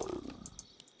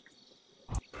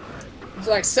 It's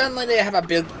like suddenly they have a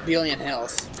billion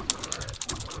health.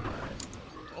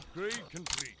 Upgrade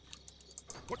complete.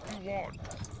 What do you want?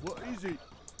 What is it?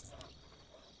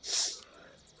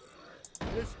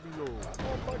 Yes, me lord.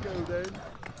 Off I go then.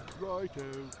 Righto.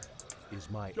 Is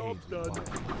my Job aid done. required?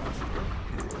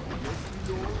 Yes,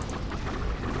 me lord.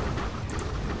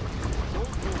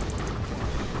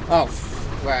 Oh,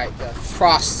 right. The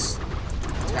frost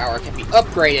tower can be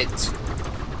upgraded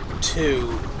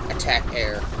to attack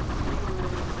air.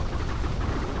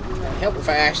 It'd help if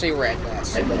I actually read that.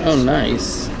 Oh,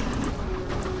 nice.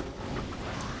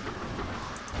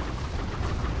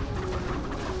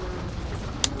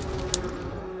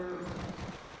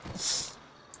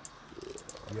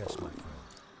 Yes, my friend.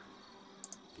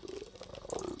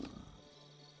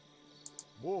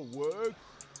 More work?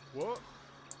 What?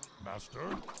 Master?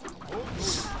 Oh,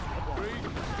 upgrade.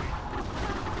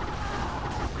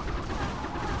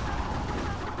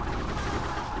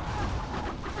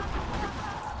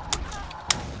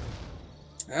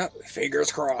 Oh,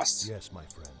 fingers crossed. Yes, my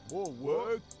friend. More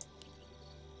work?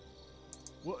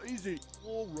 What is it?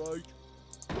 All right.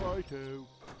 Righto.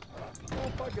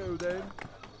 Off I go then.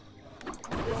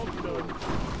 Job done.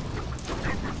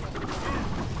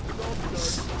 Job done.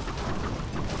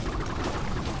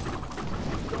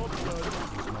 Job done.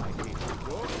 Is my aid?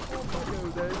 What? Off I go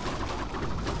then.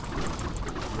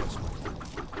 Yes, my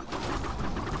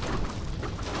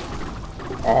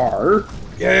friend. R.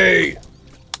 Yay!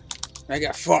 I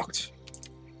got fucked.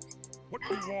 What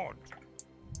do you want?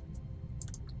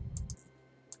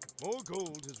 More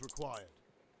gold is required.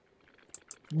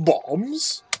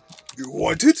 Bombs? You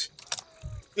want it?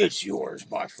 It's yours,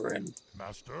 my friend.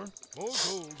 Master, more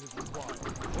gold is required.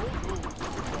 More gold is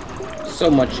required. So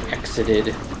much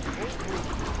exited.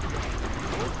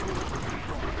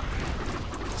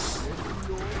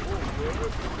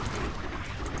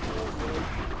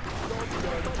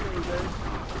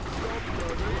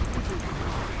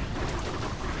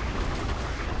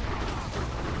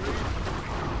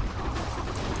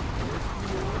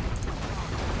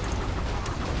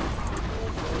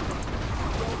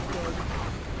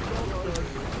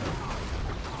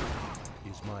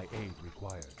 Is my aid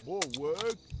required? More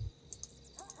work?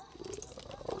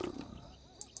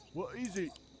 What is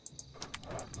it?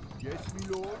 Yes, me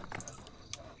lord.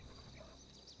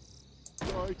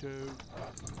 Righto.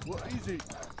 What is it?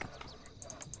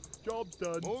 Job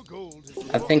done. More gold is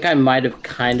I think I might have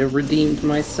kind of redeemed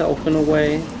myself in a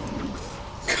way.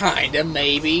 Kinda,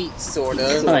 maybe,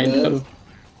 sorta. Kind of.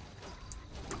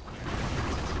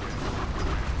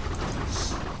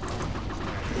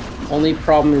 Only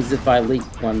problem is if I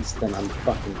leak once, then I'm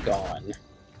fucking gone.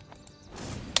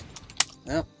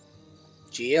 Well,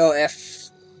 GLHF.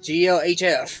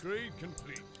 Upgrade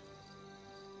complete.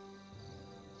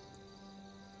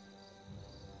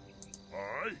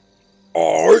 Aye.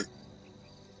 Alright.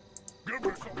 Give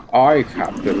me some. Aye,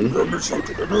 Captain. Give me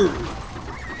something to do.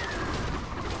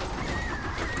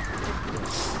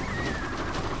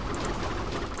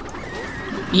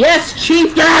 Yes,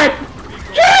 Chieftain!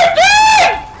 Chieftain!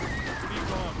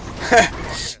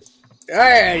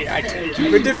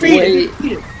 You've been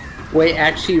defeated. Wait,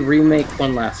 actually remake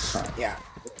one last time. Yeah.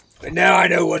 But now I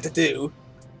know what to do.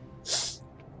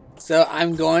 So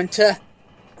I'm going to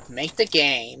make the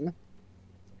game.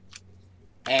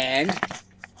 And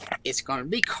it's going to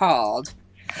be called...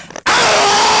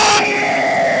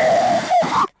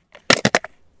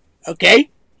 Okay?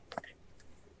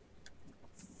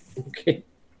 Okay.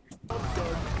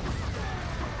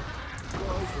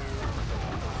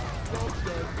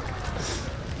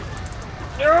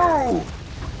 No!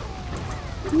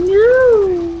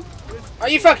 No! Are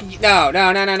you fucking no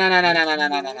no no no no no no no no no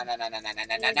no no no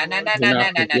no no no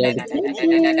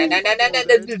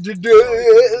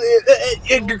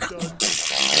no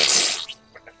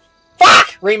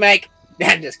fuck remake.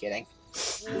 I'm just kidding.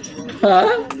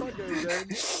 Huh?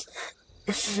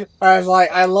 I was like,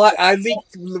 I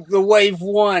leaked the wave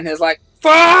one. It's like,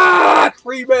 fuck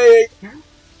remake.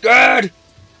 God,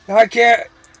 I can't.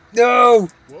 No,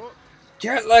 What?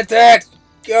 can't let that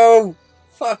go.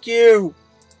 Fuck you.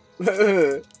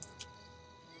 I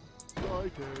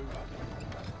Righto.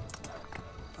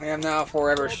 am now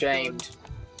forever shamed.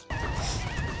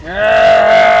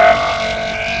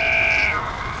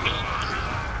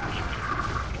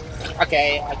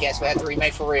 Okay, I guess we have to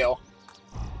remake for real.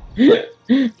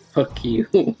 Fuck you.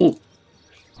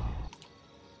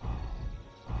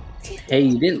 Hey,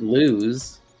 you didn't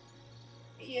lose.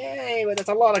 Yay, but that's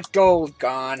a lot of gold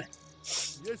gone.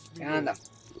 Yes, me Gone the lord.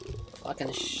 fucking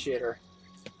shitter.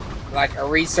 Like a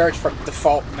research for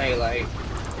default melee.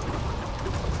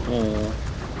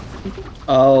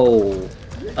 Oh,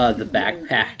 the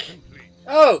backpack.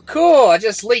 Oh, cool! I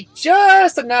just leaked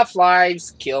just enough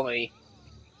lives to kill me.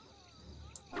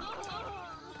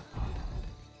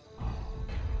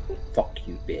 Fuck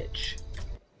you, bitch.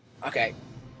 Okay.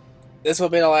 This will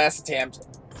be the last attempt,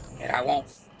 and I won't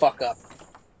fuck up.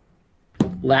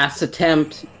 Last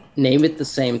attempt, name it the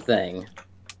same thing.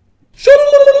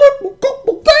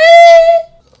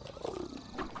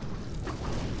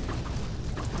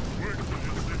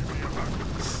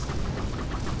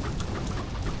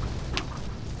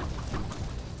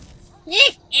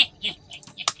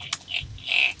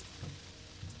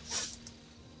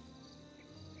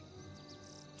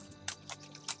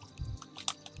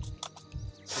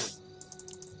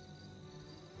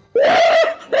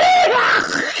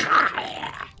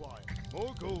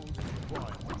 More gold is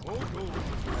required. More gold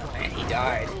is required. And he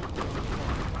died.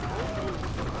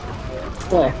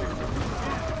 Well,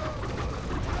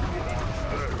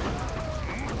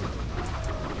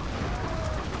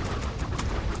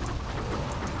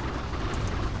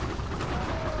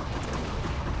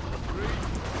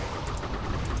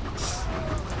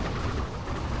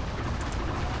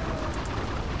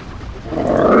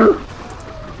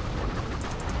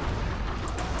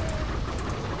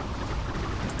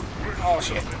 Oh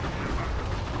shit.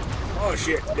 Oh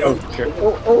shit. No. oh shit.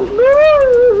 Oh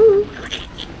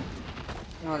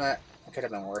Oh, that could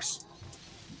have been worse.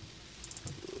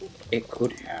 no! It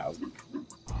could have.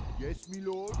 Yes, me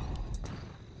lord.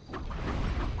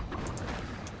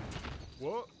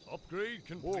 What? Upgrade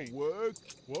complete. More work.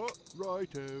 What?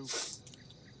 Righto.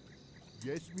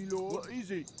 Yes, me lord. What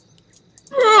is it?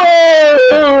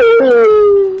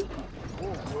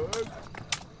 More work.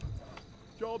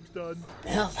 Job's done.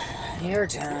 Well, your What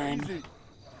time. is it?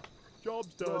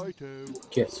 Job's done. Righto.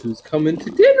 Guess who's coming to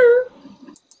dinner?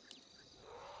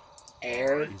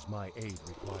 Air. Is my aid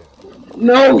required?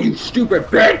 No, you stupid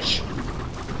bitch!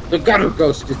 The gutter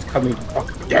ghost is coming to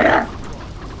fucking dinner!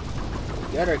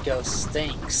 Gutter ghost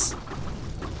stinks.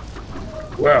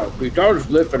 Well, he does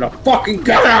live in a fucking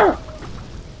gutter!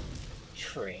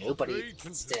 True, but he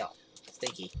still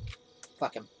stinky.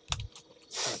 Fuck him.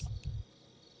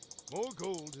 More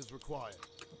gold is required.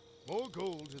 More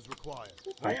gold is required.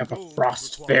 I More have a gold is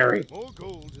frost required. fairy More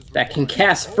gold is that can required.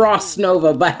 cast More Frost gold-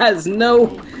 Nova but has no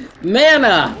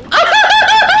mana! More gold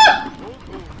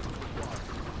is required.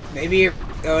 Maybe you're...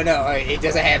 Oh no, it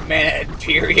doesn't have mana,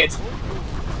 period.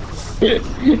 I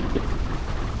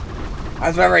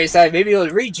was about ready to say, maybe it'll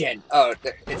regen. Oh,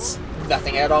 it's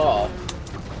nothing at all.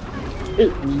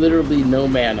 Literally no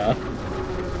mana.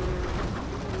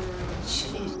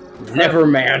 Never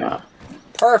mana.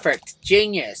 Perfect.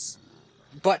 Genius.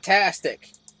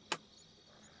 Butt-tastic.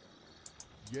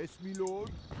 Yes, me lord.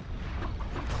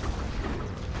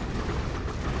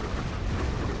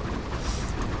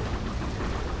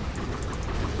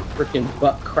 Frickin'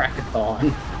 butt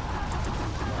crackathon.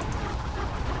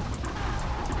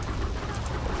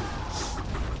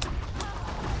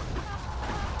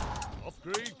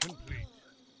 Upgrade complete.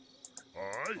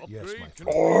 Aye. Yes, Upgrade my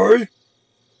complete. Oi!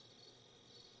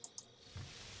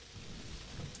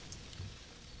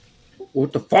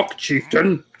 What the fuck,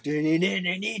 chieftain?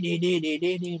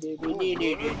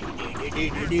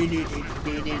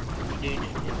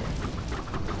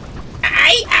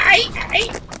 Aye!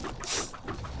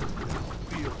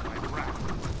 Feel my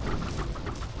wrath.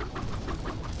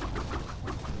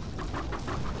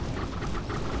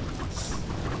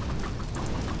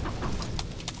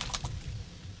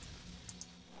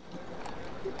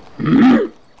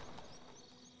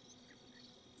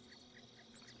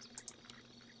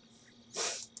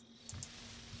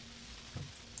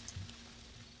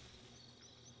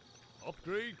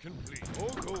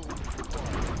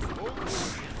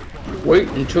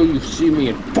 Until you see me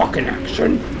in fucking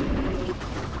action.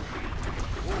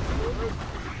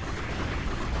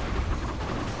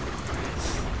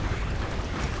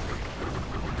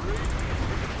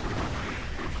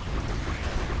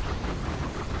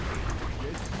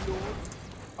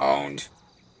 Owned.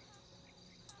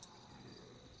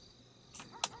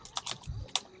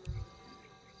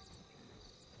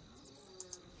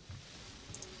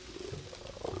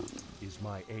 Is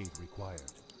my aid required?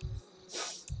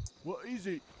 What is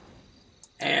it?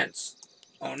 Ants.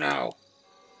 Oh no.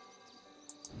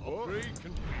 Upgrade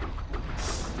complete.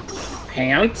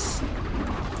 Pants?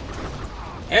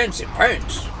 Ants and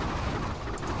pants.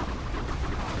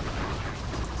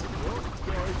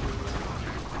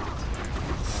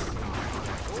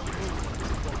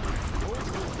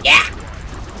 Yeah.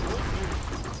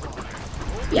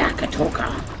 Yakatoka.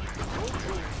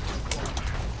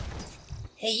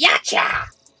 Hey, yacha.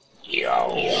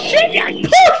 Yo.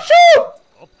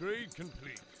 Upgrade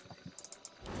complete.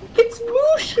 It's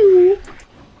Mushu!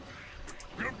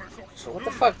 So what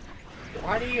the fuck?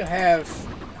 Why do you have...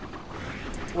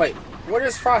 Wait, where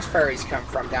does Frost Fairies come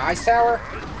from? The Ice Tower?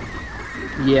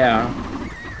 Yeah.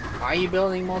 Are you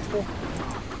building multiple?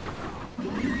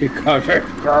 Because it's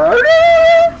dirty!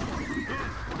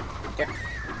 Okay.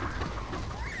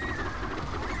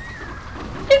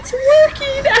 It's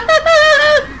working!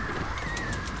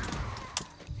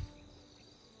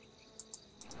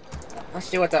 Let's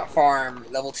see what that farm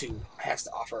level 2 has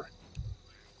to offer.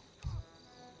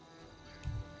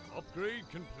 Upgrade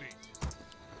complete.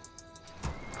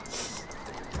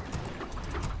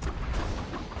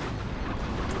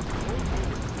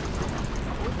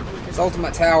 His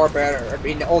ultimate tower better, I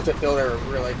mean the ultimate builder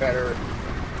really better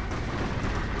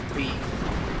be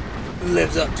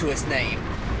lives up to its name.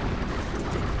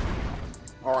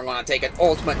 Or I'm gonna take an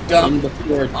ultimate dump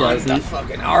before it on the doesn't.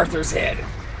 fucking Arthur's head.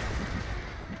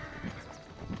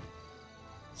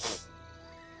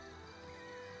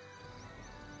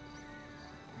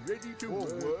 Ready to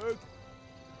work.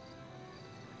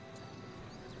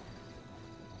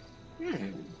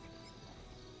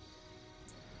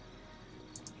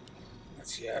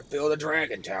 Let's see, build a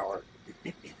dragon tower.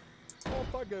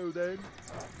 Off I go then.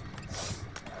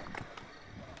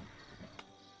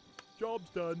 Job's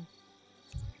done.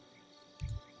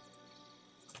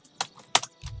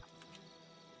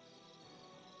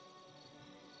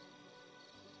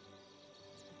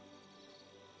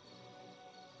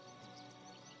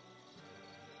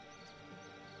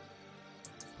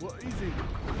 What is it?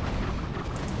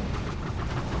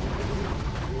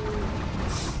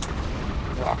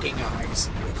 Walking eyes.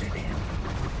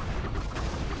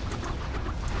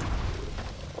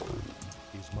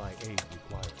 Is my aid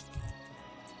required?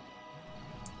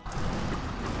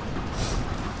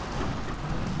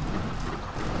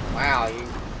 Wow, you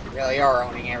really are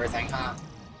owning everything, huh?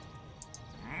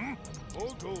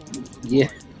 All gold. Yeah.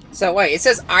 So wait, it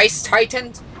says Ice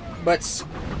Titan, but it's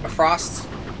a Frost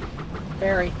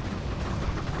Fairy.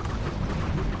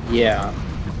 Yeah.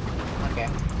 Okay.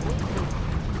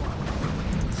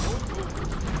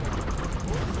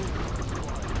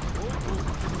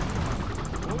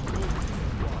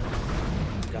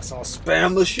 Guess I'll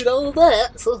spam the shit out of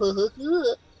that.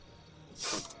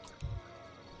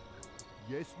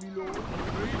 Yes, me lord.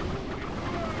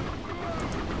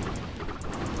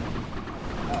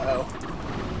 Uh-oh.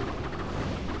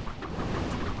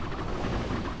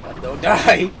 Don't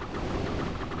die.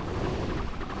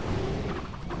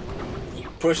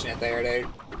 Keep pushing it there, dude.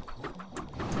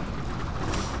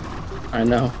 I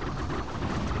know.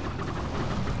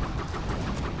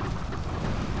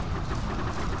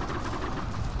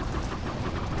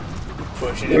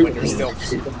 Pushing it, but you're still...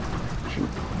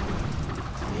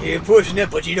 You're pushing it,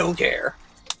 but you don't care.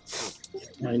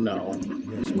 I know.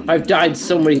 I've died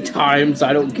so many times,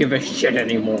 I don't give a shit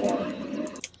anymore.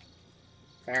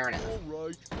 Fair enough. All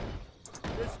right.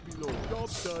 Yes, me lord.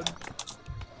 Job's done.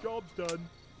 Job's done.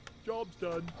 Job's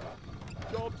done.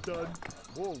 Job's done.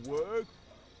 More work.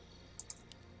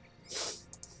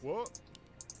 What?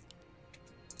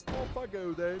 Off I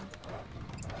go then.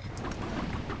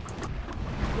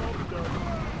 Job's done.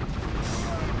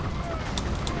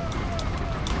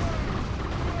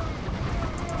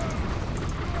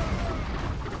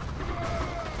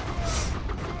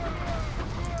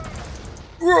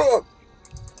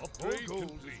 Upgrade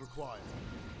complete. Required.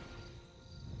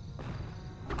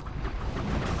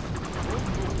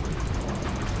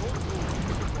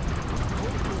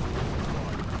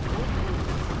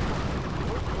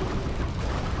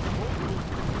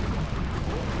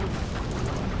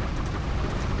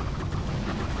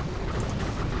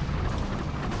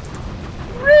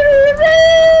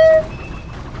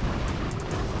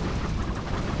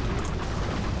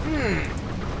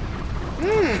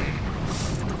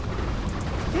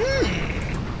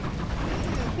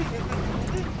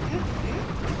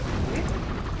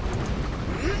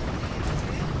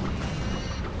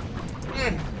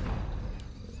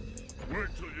 Wait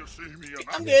till you see me and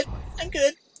I'm good. I'm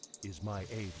good. Is my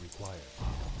aid required?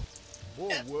 more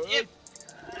Yep, work. yep.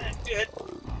 I'm good.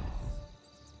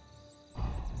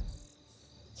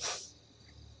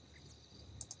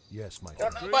 Yes, my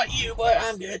Don't friend. know about you, but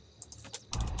I'm good.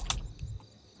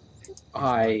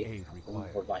 I Aid have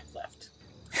required. more life left.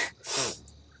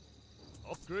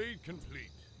 Upgrade complete.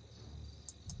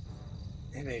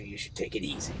 Maybe you should take it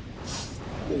easy.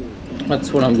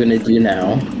 That's what I'm gonna do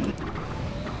now.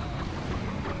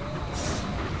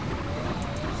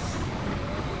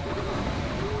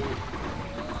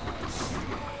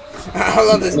 I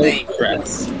love this No name.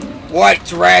 stress. White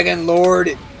Dragon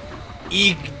Lord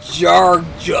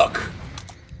Igjarjuk.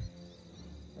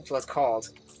 That's what it's called.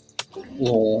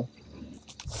 Lol.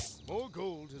 More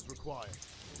gold is required.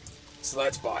 So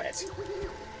let's buy it.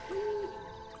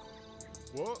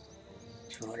 What?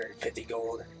 250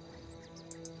 gold.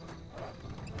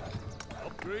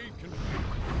 Upgrade complete.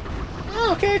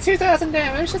 Oh, okay, 2,000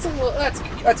 damage. That's a little.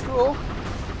 That's cool.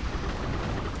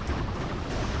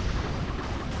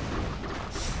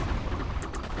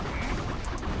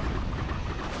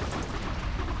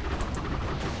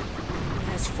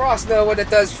 It's Frost though, when it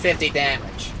does 50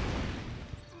 damage.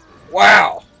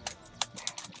 Wow.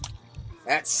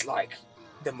 That's like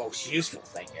the most useful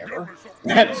thing ever.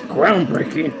 That's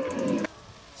groundbreaking.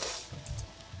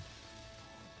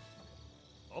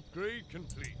 Upgrade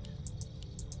complete.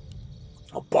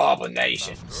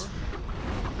 Abominations.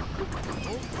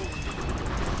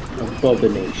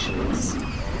 Abominations.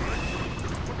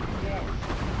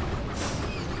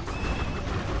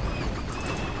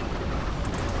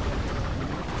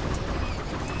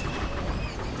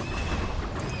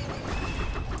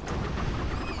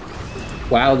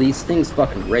 Wow, these things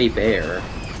fucking rape air.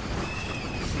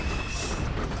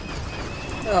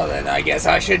 Well, then I guess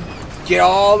I should get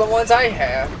all the ones I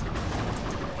have.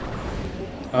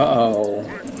 Uh-oh.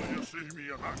 Wait till you see me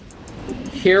and act.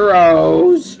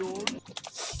 Heroes!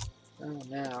 Oh,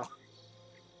 no.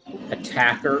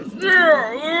 Attacker. Gold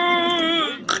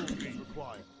is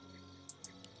required.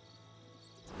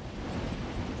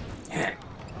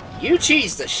 You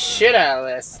cheese the shit out of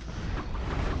this.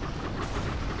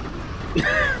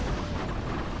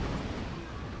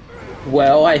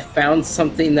 Well, I found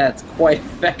something that's quite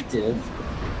effective.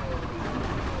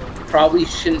 Probably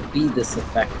shouldn't be this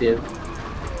effective.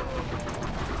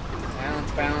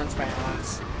 Balance, balance,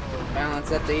 balance.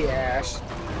 Balance at the ash.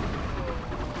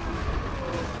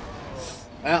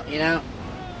 Well, you know,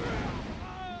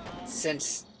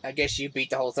 since I guess you beat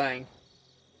the whole thing.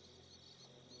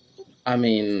 I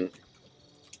mean,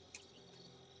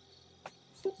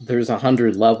 there's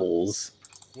 100 levels.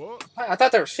 What? I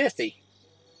thought there was 50.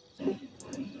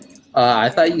 I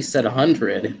thought you said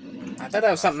 100. I thought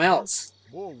that was something else.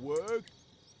 More work?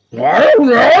 I don't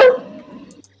know!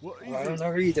 What is Well, I don't it?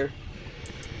 know either.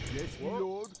 Yes, my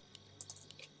lord.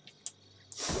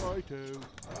 Righto.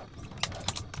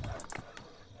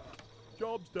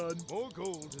 Job's done. More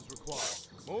gold is required.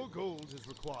 More gold is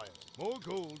required. More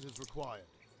gold is required.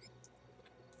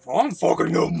 I'm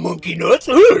fucking no monkey nuts.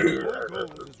 More gold is required. More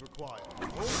gold is required.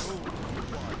 More gold is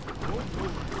required.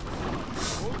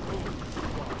 More gold is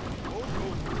required. More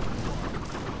gold is required.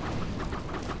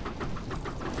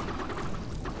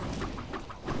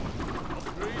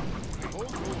 Upgrade. More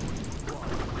gold is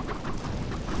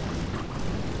required.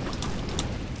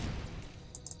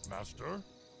 Master?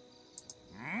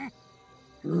 Hmm?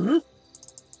 Hmm?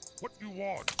 What you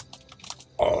want?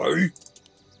 I?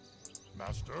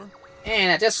 Master?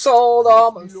 And I just sold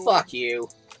all my... Fuck you.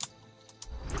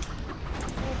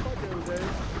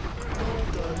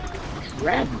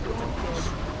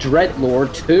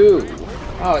 Dreadlord 2.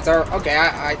 Oh, it's our... Okay,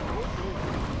 I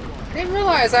didn't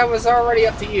realize I was already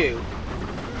up to you.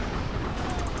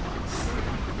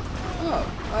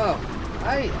 Oh,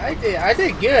 I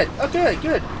did good. Oh,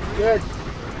 good.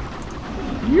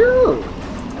 You.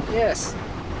 Yes.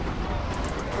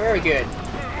 Very good.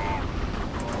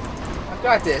 I've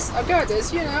got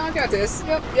this, you know, I got this.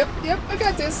 Yep, I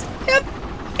got this. Yep,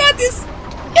 got this.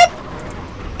 Yep,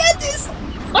 got this.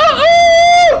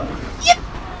 Oh! Yep.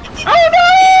 Oh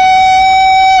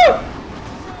no!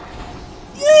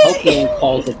 Hope no one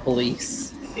calls the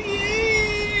police.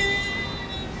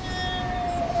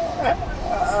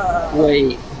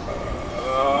 Wait.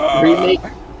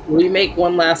 Remake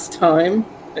one last time.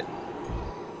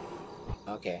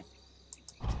 Okay.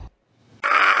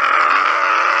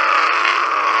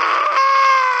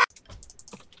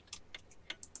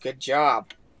 Good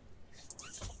job.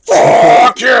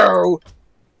 Fuck you!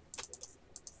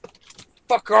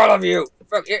 Fuck all of you!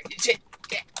 Fuck you!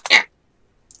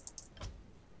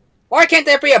 Why can't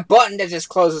there be a button that just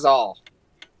closes all?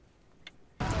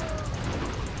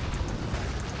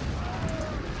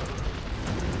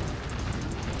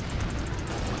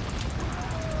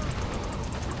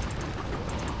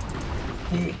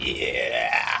 Yeah.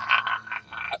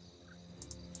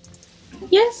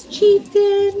 Yes,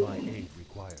 chieftain. My aid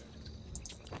required.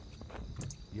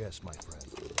 Yes, my friend.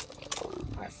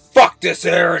 I fucked this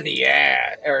air in the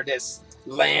ass, or this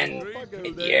land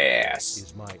in the ass.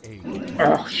 Is my aid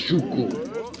Ah, Shuku.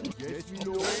 Yes, my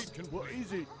lord. What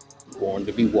is it? Born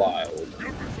to be wild.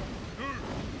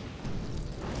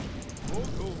 More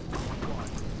gold is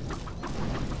required.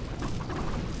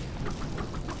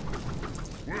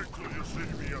 Wait till you see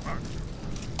me in action.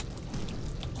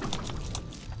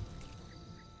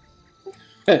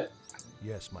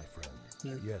 Yes, my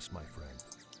friend. Yes, my friend.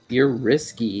 You're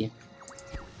risky.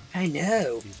 I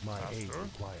know. Is my aid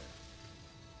required?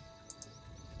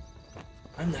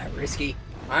 I'm not risky.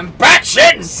 I'm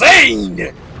batshit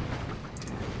insane!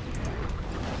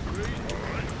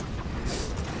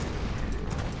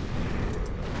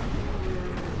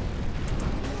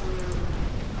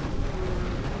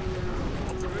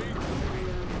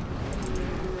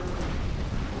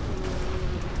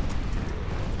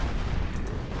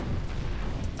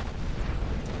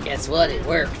 Guess what? It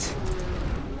worked.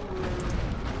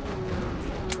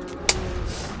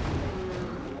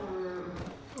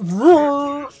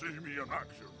 See me in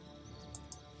action.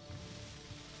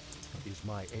 Is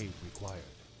my aid required?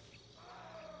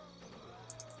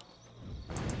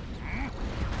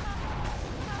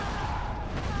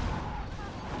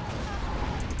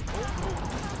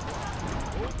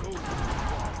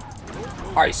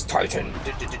 Ice Titan.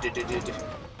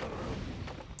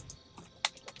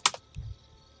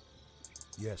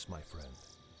 Yes, my friend.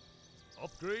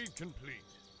 Upgrade complete.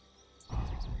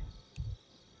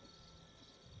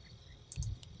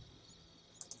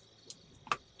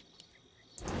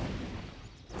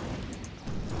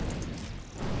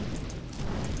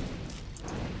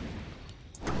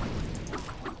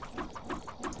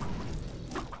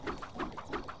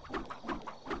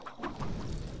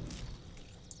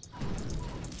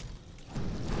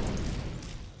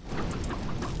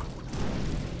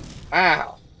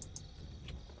 Wow.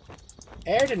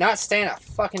 Air did not stand a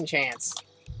fucking chance.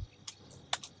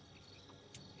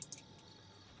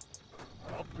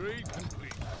 Upgrade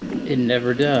complete. It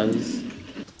never does.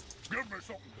 Give me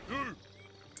something to do.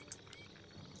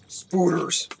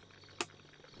 Spooters.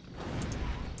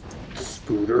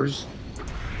 Spooters.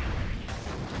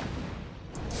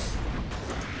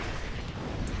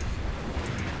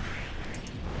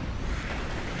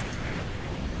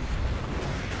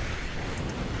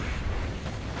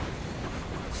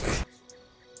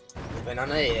 Living on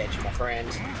the edge, my friend.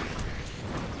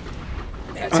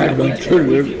 That's I how we want to do it.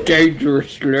 live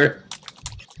dangerously.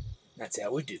 That's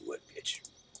how we do it, bitch.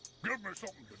 Give me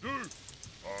something to do.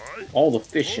 Aye. All the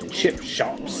fish and chip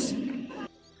shops.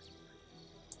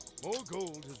 More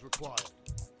gold is required.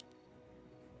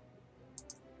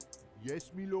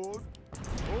 Yes, me lord.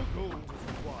 More gold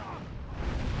is required.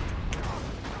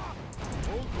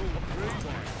 More gold is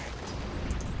required.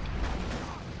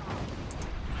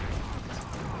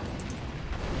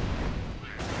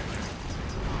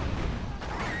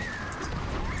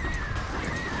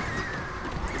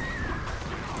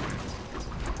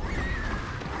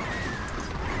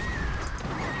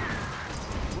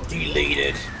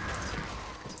 Deleted.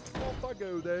 Off I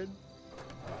go then.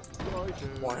 Right.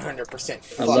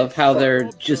 100% I love how they're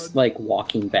just like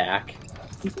walking back.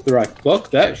 They're like,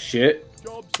 fuck that shit.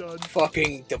 Job done.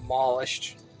 fucking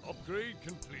demolished. Upgrade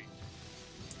complete.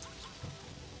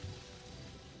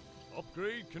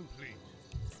 Upgrade complete.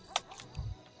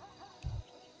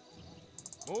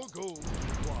 More gold is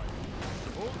required.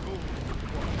 More gold is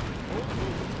required. More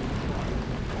gold is required.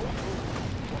 More gold is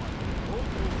required. More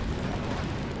gold is required.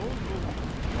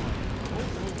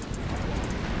 More gold is required. More gold is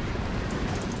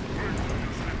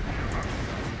required.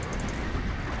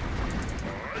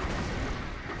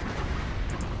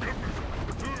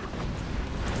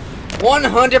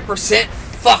 100%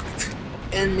 fucked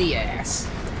in the ass.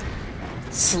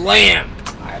 Slammed,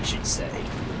 I should say.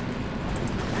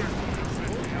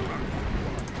 Alright.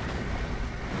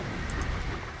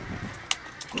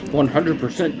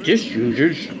 100% dish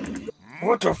users.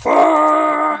 What the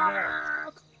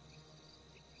fuck?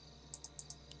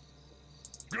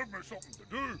 Give me something to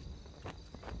do.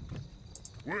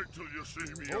 Wait till you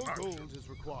see me in action. More gold is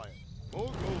required. More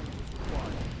gold is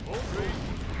required. More gold is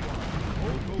required. More gold is required.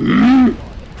 More gold is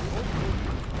required.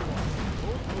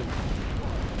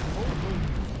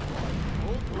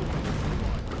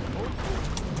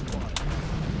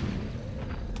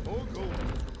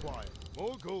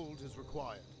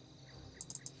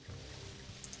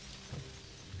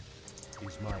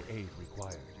 Is my aid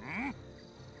required?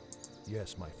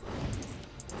 Yes, my friend.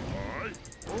 Aye.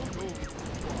 More gold is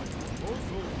required. More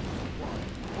gold is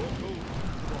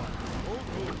required. More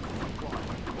gold is required.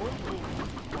 More gold is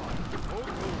required.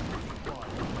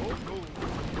 More gold is required. More gold is required. More gold is required. More gold is required. More gold is required. More gold is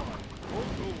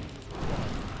required.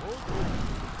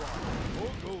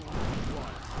 More gold is required.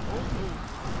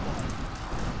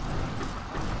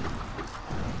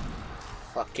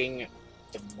 Fucking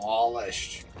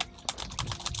demolished.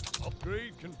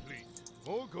 Upgrade complete.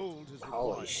 More gold is required.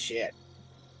 Holy shit.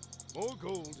 More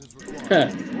gold is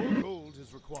required. More gold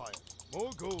is required. More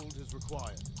gold is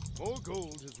required. More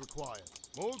gold is required.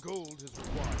 More gold is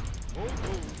required. More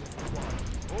gold is required.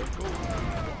 More gold is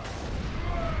required.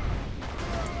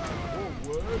 More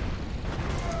work.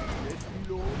 Yes, my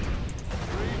lord.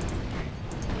 Trade complete.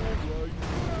 All right.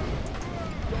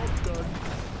 Job done.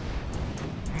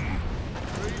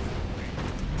 Trade complete.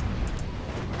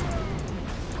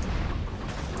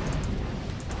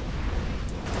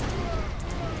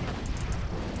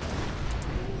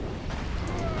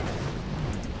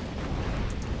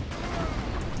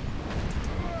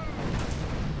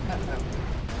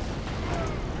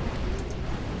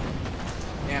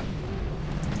 Yeah.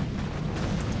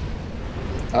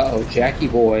 Uh-oh, Jackie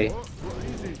boy. What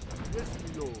is it? Yes, my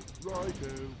lord. Righto.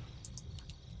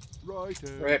 Righto.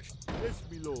 Rip. Yes,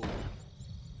 my lord.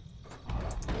 All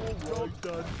right. Job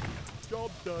done.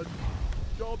 Job done.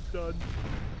 Job done.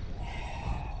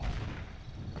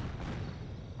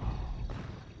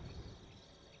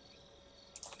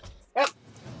 Yep.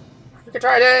 We can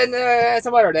try that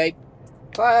some other day.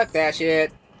 Fuck that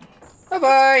shit.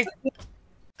 Bye-bye.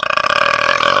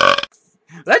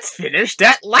 Let's finish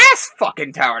that last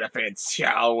fucking tower defense,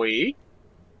 shall we?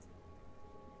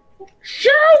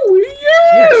 Shall we?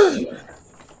 Yeah!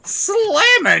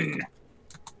 Slammin'!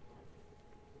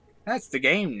 That's the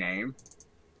game name.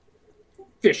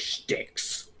 Fish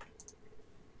sticks.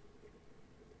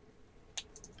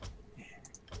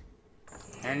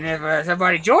 And if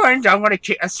somebody joins, I'm gonna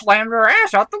slam their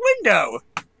ass out the window.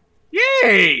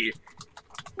 Yay!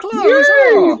 Close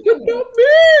off. Good job,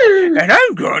 man. And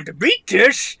I'm going to beat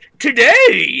this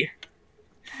today.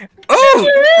 Oh,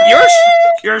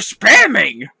 you're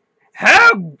spamming.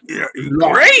 How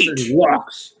great!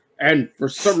 Walks. And for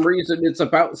some reason, it's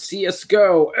about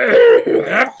CS:GO.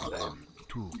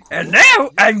 And now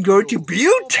I'm going to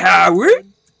build tower.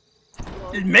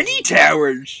 Many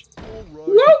towers.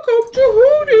 Welcome to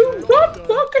Hoodoo. What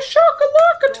fuck a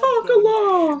shakalaka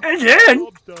talkala. And then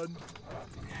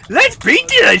let's beat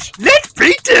this. Let's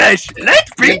beat this.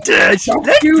 Let's beat this.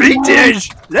 Let's beat this.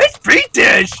 Let's beat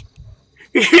this.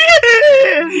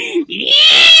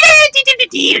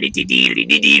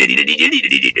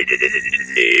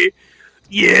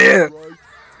 Yeah,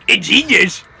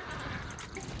 ingenious.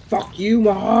 Fuck you,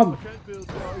 Mom.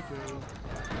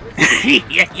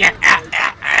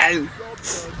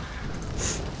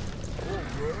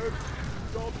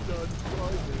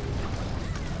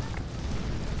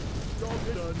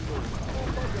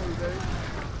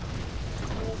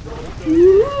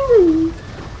 Woo.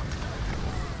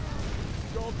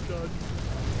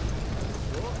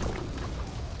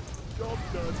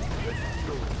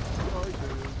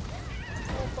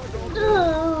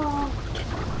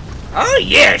 Oh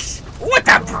yes! What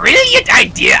a brilliant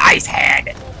idea I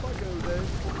had!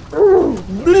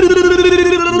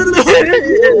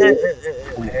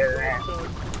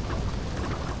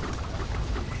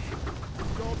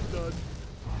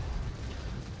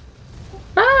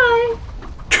 Bye.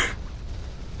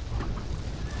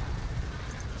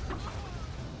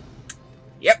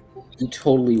 Yep. You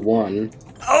totally won.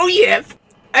 Oh yep.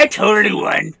 I totally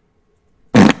won.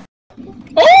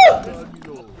 Oh!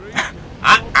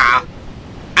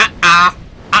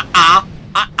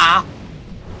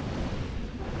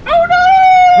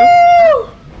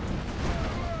 Oh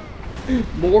no!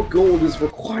 More gold is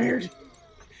required.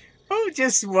 Oh,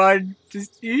 just one.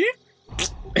 Just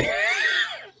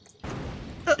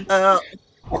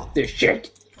Fuck this shit.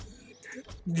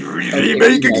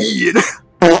 remake again.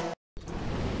 Uh-oh.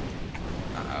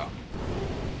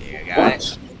 Yeah, got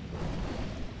it.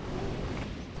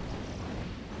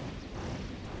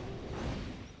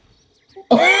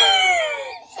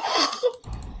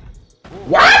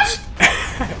 What?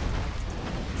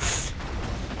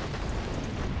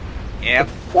 Yep.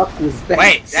 What was that?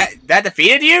 Wait, that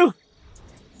defeated you?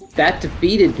 That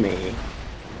defeated me.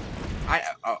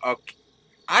 Okay.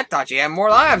 I thought you had more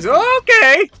lives.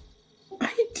 Okay.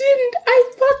 I didn't.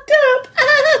 I fucked up.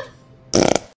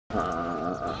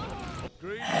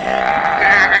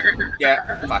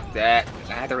 Yeah, fuck that.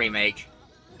 I had to remake.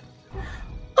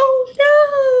 Oh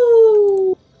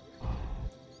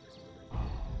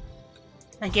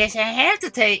I guess I have to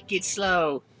take it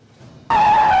slow.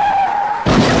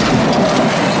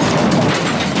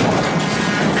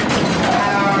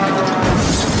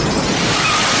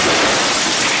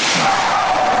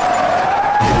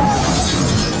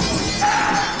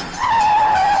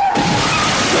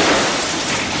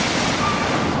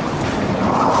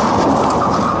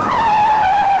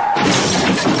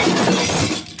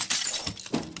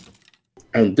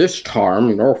 And this time,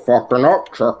 you're fucking up,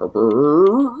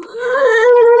 Chuckaboo.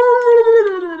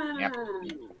 Yep.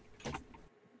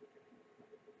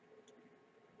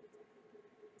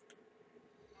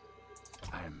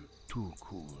 I'm too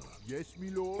cool. Yes, me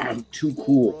lord. I'm too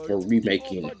cool for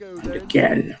remaking Off I go it then.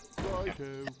 again.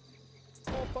 Righto.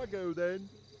 Off I go then.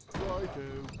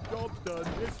 Righto. Job's done.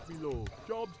 Yes, me lord.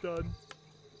 Job's done.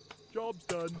 Job's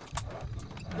done.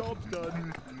 Job's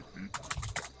done.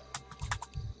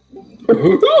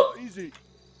 What is it?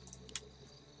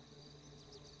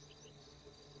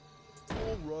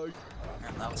 All right.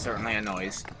 That was certainly a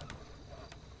noise.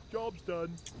 Job's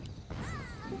done.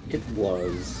 It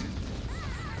was.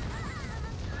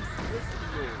 Yes, me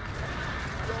lord.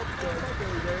 Job's done. I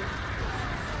go then.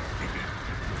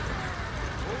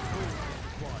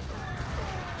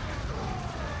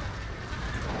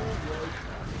 All right.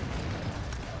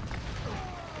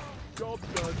 Job's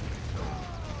done.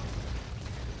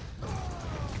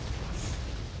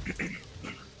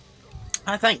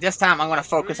 I think this time I'm going to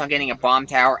focus on getting a bomb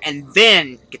tower and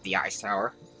then get the ice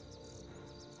tower.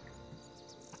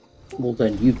 Well,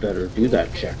 then you better do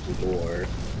that, Jackie boy.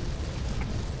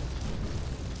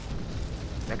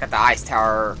 I got the ice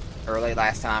tower early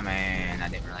last time and I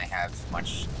didn't really have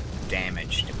much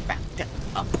damage to back it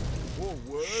up.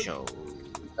 Forward. So,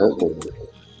 Oh,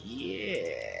 yeah.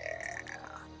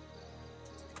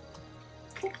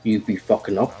 you be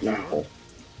fucking up now,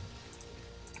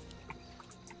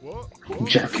 What?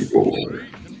 Jackie boy.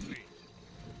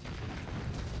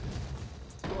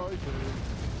 Righto.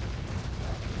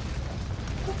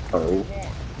 Oh.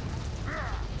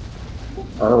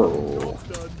 Oh. Job's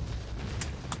done.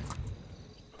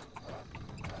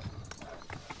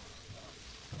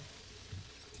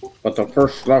 But the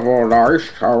first level of the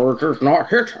ice tower does not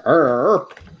hit her.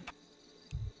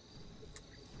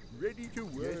 Ready to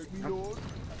work, me lord.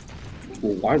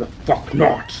 Well, why the fuck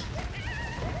not?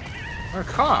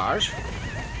 Because,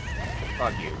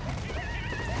 fuck you.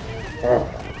 Oh,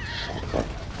 sucker.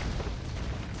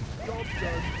 Job's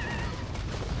done.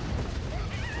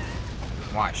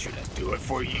 Why should I do it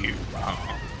for you,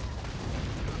 huh?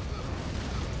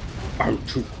 I'm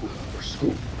too cool for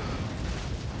school.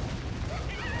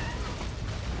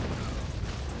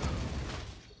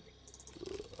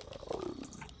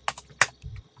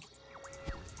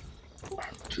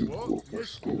 I'm too cool What? for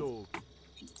Yes, me school.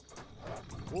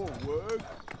 lord. Forward.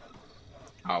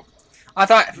 Oh, I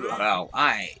thought. Well,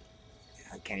 I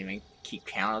can't even keep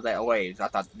count of that waves. I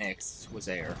thought Nyx was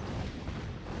there.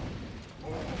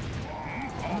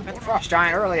 Got the frost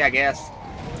giant early, I guess.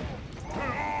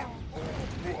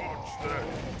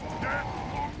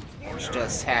 Which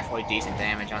does halfway decent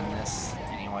damage on this,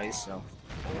 anyways. So,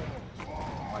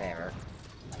 whatever.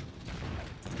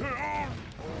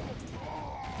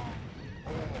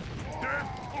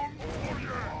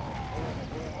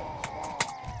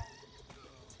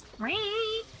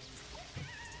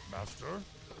 Master?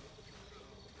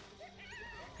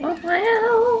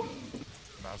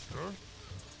 Master?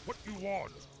 What you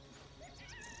want?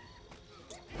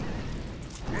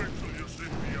 Wait till you see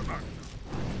me in action.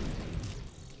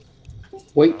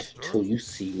 Wait till you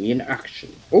see me in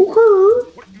action. Okay.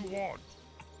 What you want?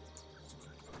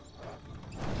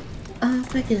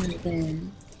 Off I go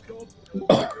then.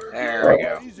 There we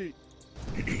go. Easy.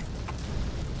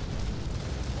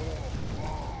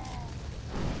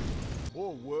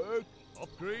 Forward.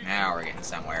 Upgrade. Now we're getting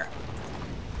somewhere.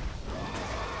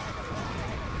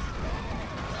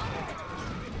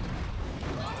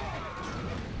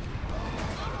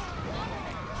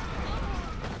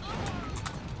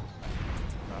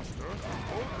 Master.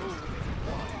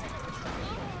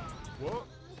 What?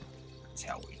 That's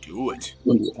how we do it.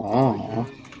 Ah.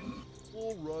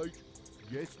 All right.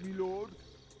 Yes, me lord.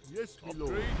 Yes, me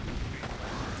lord.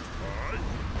 Forward.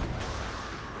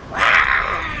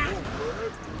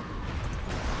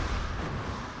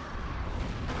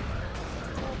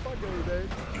 Off I go then.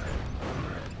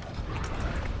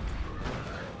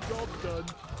 Job done.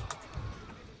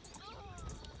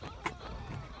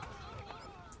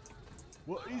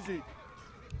 What is it?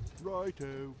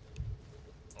 Righto.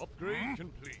 Upgrade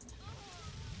complete.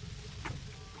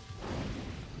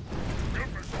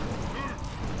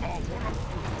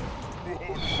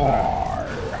 Hard.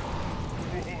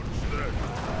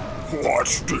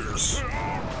 Watch this.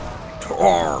 To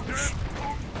arms.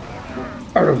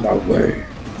 Out of my way.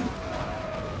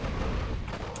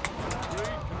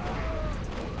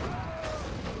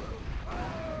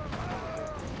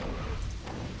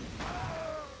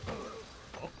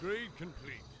 Upgrade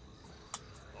complete.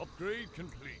 Upgrade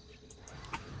complete.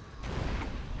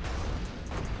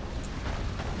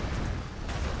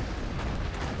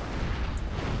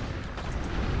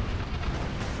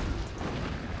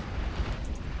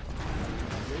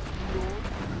 Yes, my lord.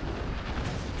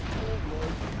 All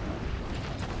right.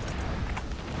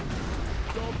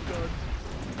 Job done.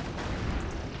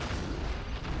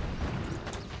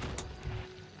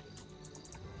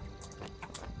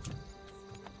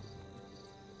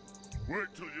 Wait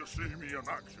till you see me in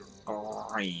action.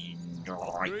 Upgrade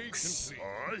complete.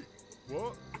 Aye.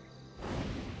 What?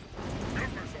 Give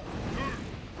me something to do.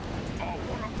 I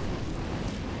wanna...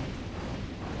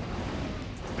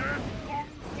 Dead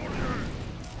comes for you.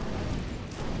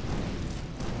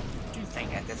 I do think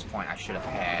at this point I should have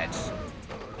had.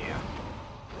 Yeah.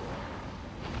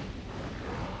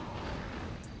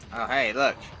 Oh, hey,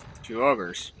 look. 2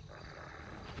 ogres.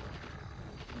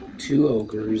 2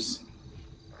 ogres.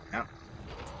 Yep.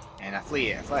 And a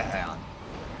flathound.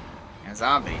 And a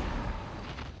zombie.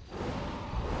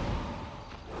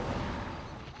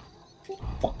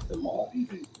 Fuck them all.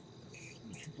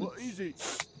 What is it?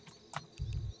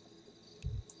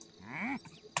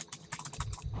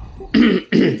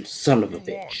 Son of a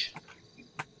bitch.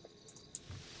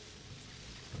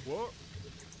 What?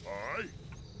 Aye.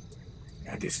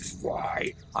 And this is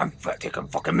why I'm taking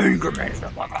fucking moon grenades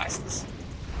with my glasses.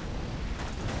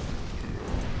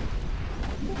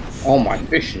 All my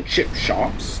fish and chip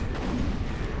shops.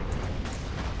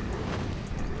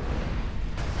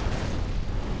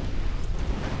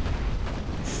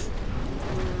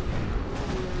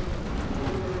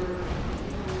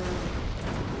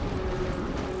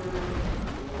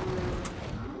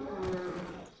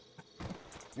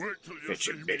 Wait till you Fish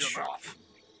see and me in bitch action. shop.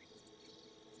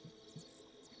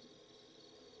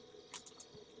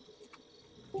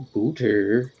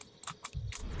 Booter.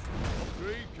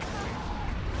 Upgrade complete.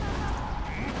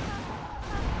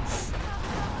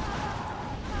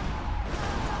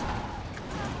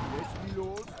 Yes, my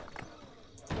lord.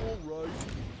 All right.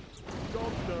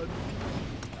 Job done.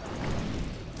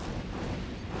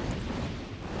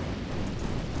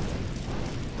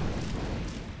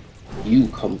 You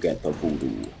come get the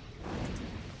voodoo.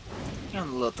 A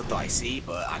little dicey,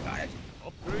 but I got it.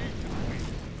 Upgrade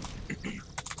complete.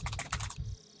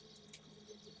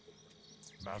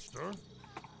 Master?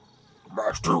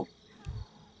 Master,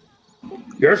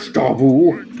 Yes,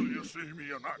 Dabu. wait till you see me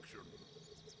in action.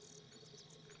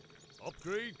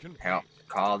 Upgrade complete. Help.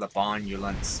 Call the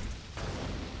ambulance.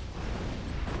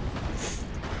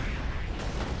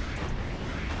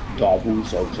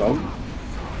 Dabu's a jump.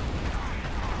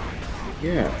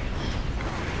 Yeah.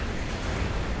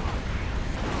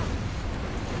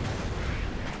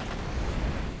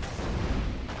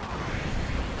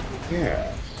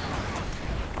 Yeah.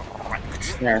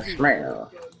 Snare, snare.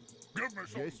 Give me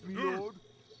something Yes, to my do. lord.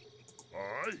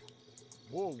 Aye.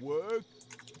 More work.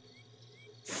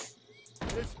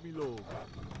 Yes, my lord.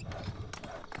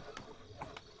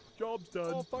 Job's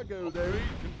done. Off I go then. Upgrade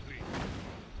complete.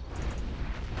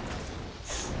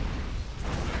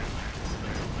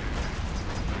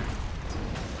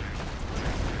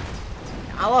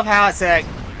 I love how it's like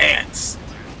ants.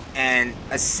 And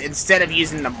instead of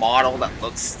using the model that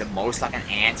looks the most like an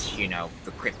ant, you know,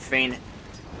 the Crypt Fiend,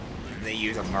 they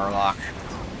use a Murloc.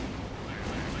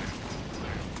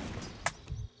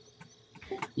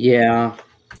 Yeah.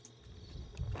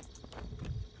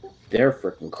 They're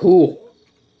freaking cool.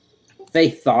 They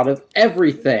thought of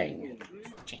everything.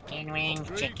 Chicken wing,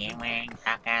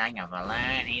 talking of a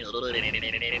line.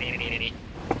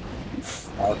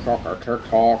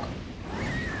 Talk.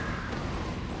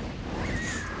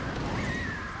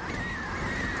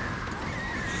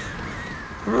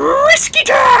 Risky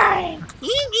time!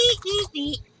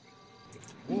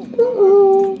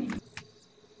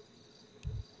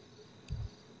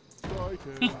 Right,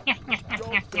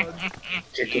 job's done.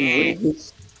 Chicken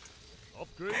wings.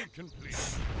 Upgrade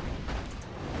complete.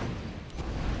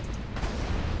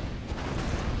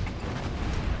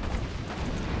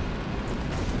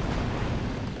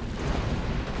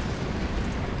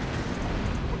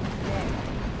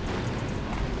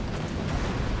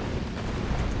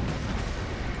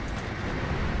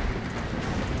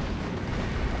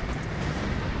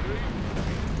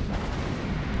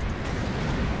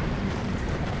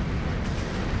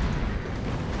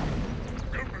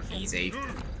 Easy.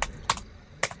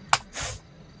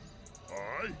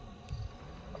 Aye.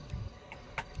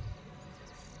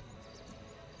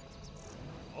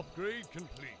 Upgrade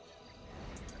complete.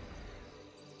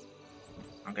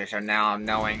 Okay, so now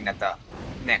knowing that the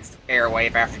next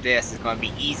airwave after this is going to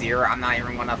be easier, I'm not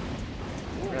even going to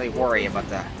really worry about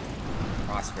the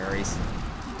crossberries.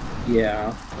 Yeah.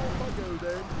 Off I go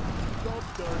then. Job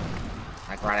done.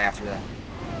 Like right after the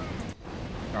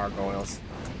gargoyles.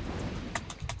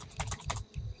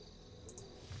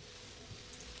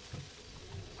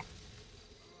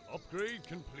 Upgrade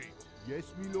complete. Yes,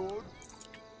 me lord.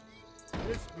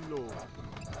 Yes, me lord.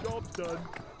 Job's done.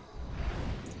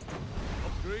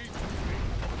 Upgrade complete.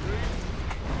 Upgrade.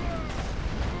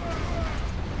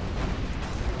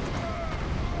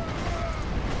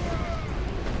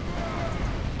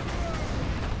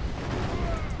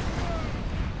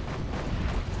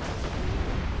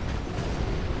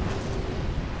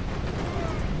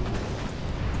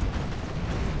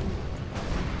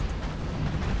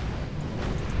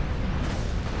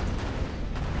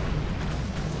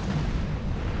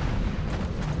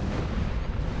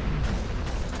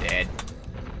 Dead.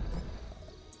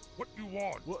 What you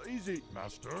want? What is it,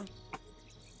 master?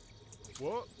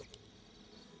 What?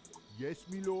 Yes,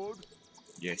 me lord.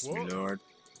 Yes, What? my lord.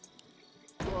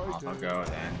 Right, Off I go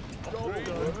then. Job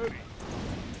done.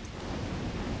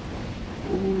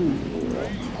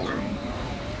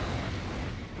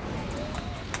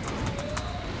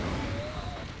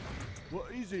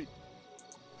 What is it?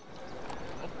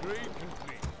 Upgrade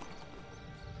complete.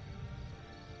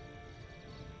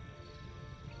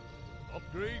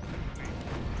 Upgrade complete.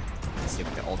 Let's see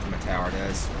what the ultimate tower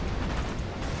does.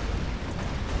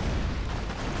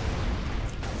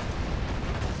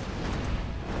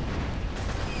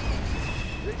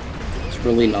 It's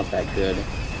really not that good.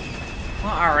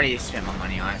 Well, I already spent my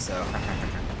money on it, so.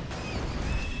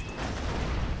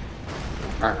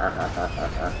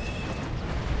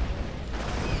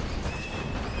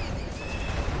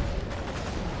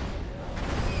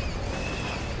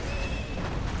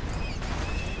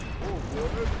 Oh,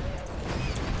 what?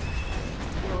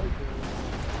 Right then.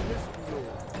 Yes, me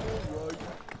lord. All right.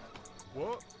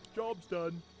 What? Job's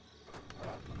done.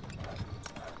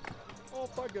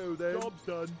 Off I go then. Job's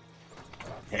done.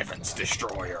 Heaven's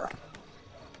Destroyer.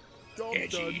 Job's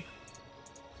done. Edgy.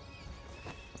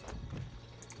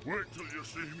 Wait till you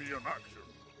see me in action.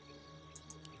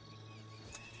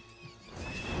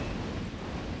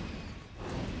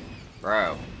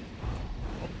 Bro.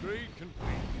 Upgrade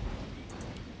complete.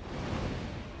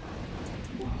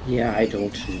 Yeah, I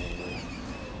don't know.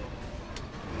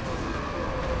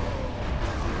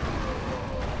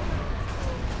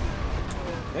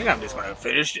 I think I'm just gonna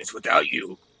finish this without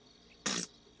you.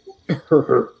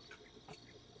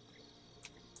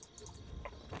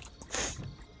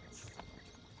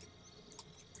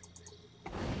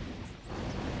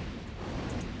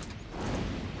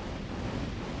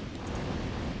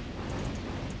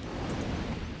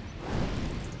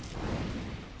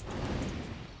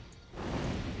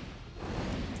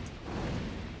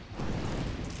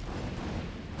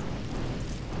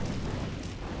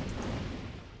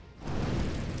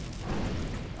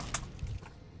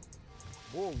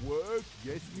 More work?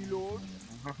 Yes, me lord.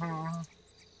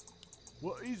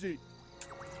 What is it?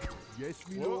 Yes,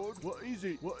 me lord. What is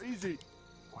it? What is it?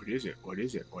 What is it? What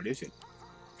is it? What is it?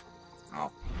 Oh,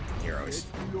 heroes.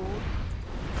 Yes, me lord.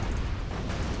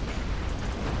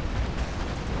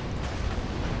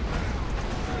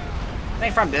 I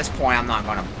think from this point, I'm not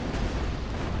gonna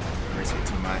risk it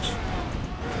too much.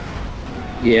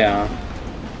 Yeah.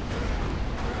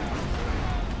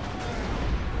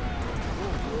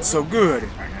 It's so good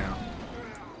right now.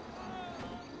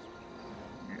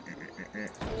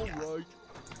 All right.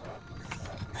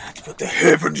 Put the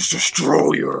Heaven's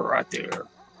Destroyer right there.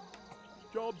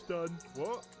 Job's done.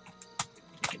 What?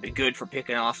 Can be good for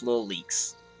picking off little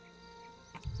leaks.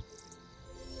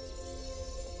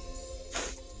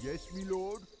 Yes, me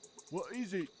lord. What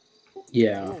is it?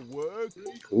 Yeah. More work?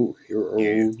 Ooh, hero.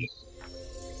 Yeah.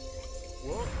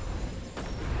 What?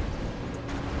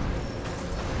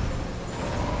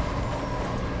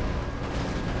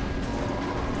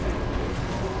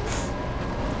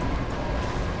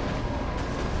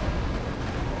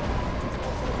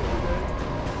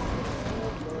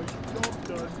 Job's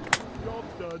done.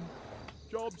 Job's done.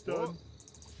 Job's done.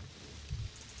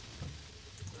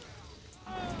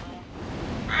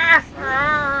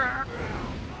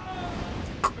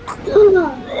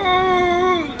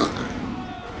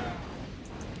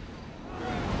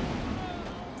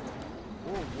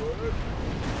 More work?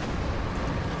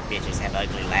 Bitches have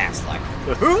ugly laughs like.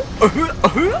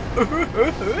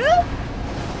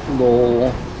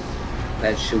 Lol.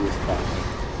 That shit was funny.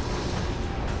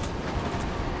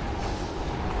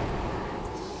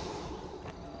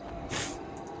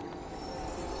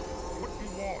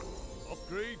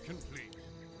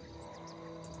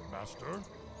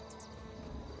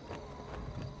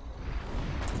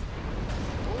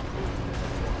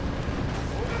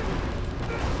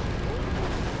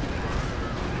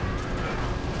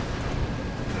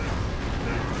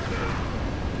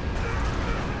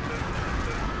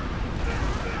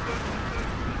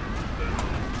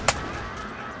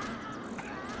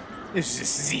 Is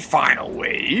this the final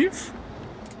wave?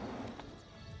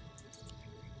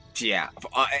 Yeah.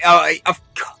 Upgrade.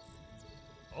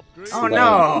 Oh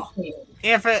no!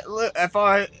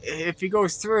 If he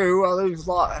goes through, I'll lose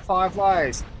 5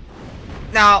 lives.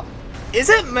 Now, is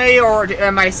it me or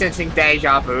am I sensing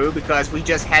deja vu because we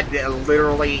just had the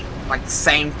literally like the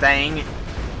same thing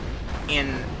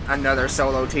in another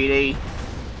solo TD?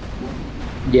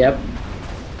 Yep.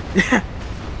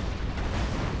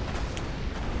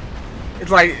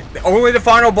 It's like only the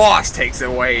final boss takes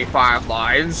away 5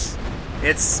 lives.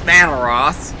 It's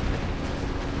Manoroth.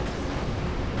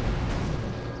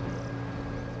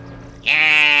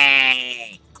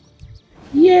 Yay!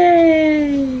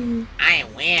 Yay! I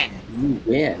win. You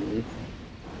win.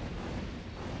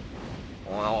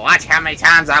 Well, watch how many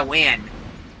times I win.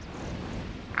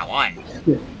 I won.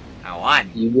 I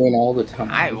won. You win all the time.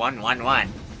 I won.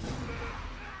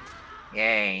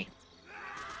 Yay.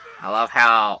 I love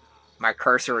how my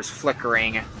cursor is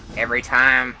flickering every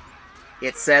time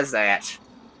it says that.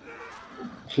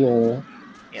 Cool.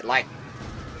 It, like,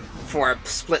 for a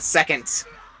split second,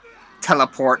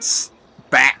 teleports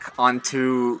back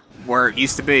onto where it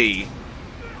used to be.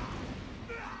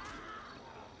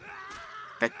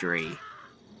 Victory.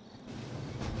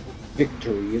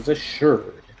 Victory is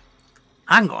assured.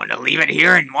 I'm going to leave it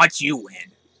here and watch you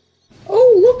win.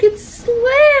 Oh, look, it's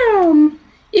Slam!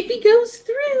 If he goes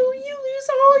through, you lose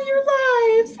all your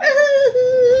lives.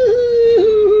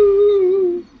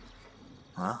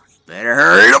 Well, you better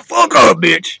hurry the fuck up,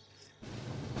 bitch!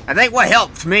 I think what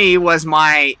helped me was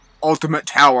my ultimate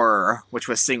tower, which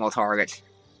was single target.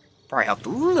 Probably helped a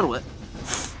little bit.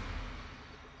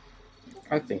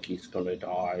 I think he's gonna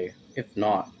die. If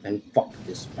not, then fuck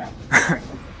this map.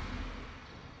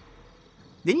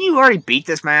 Didn't you already beat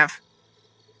this map?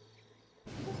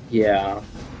 Yeah.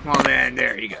 Well then,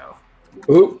 there you go.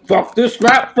 Oh, fuck this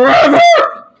map forever!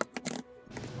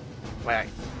 Wait.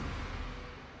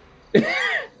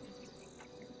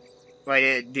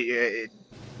 Wait,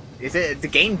 is it the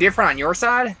game different on your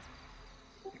side?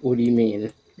 What do you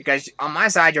mean? Because on my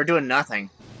side, you're doing nothing.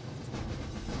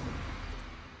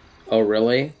 Oh,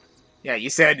 really? Yeah, you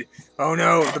said, oh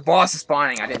no, the boss is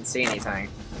spawning. I didn't see anything.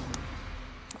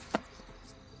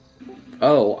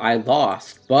 Oh, I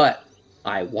lost, but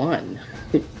I won.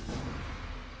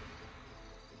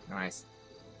 Nice.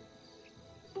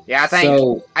 Yeah, I think,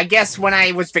 So, I guess when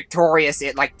I was victorious,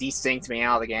 it, like, desynced me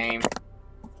out of the game.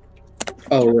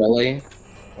 oh, really?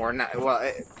 Or not, well,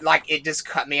 it just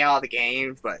cut me out of the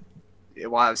game, but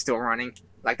while I was still running.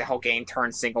 Like, the whole game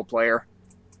turned single player.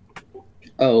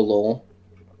 Oh, lol.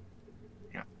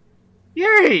 Yeah.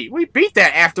 Yay! We beat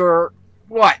that after,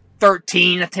 what,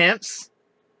 13 attempts?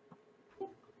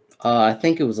 I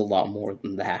think it was a lot more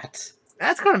than that.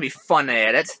 That's gonna be fun to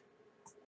edit.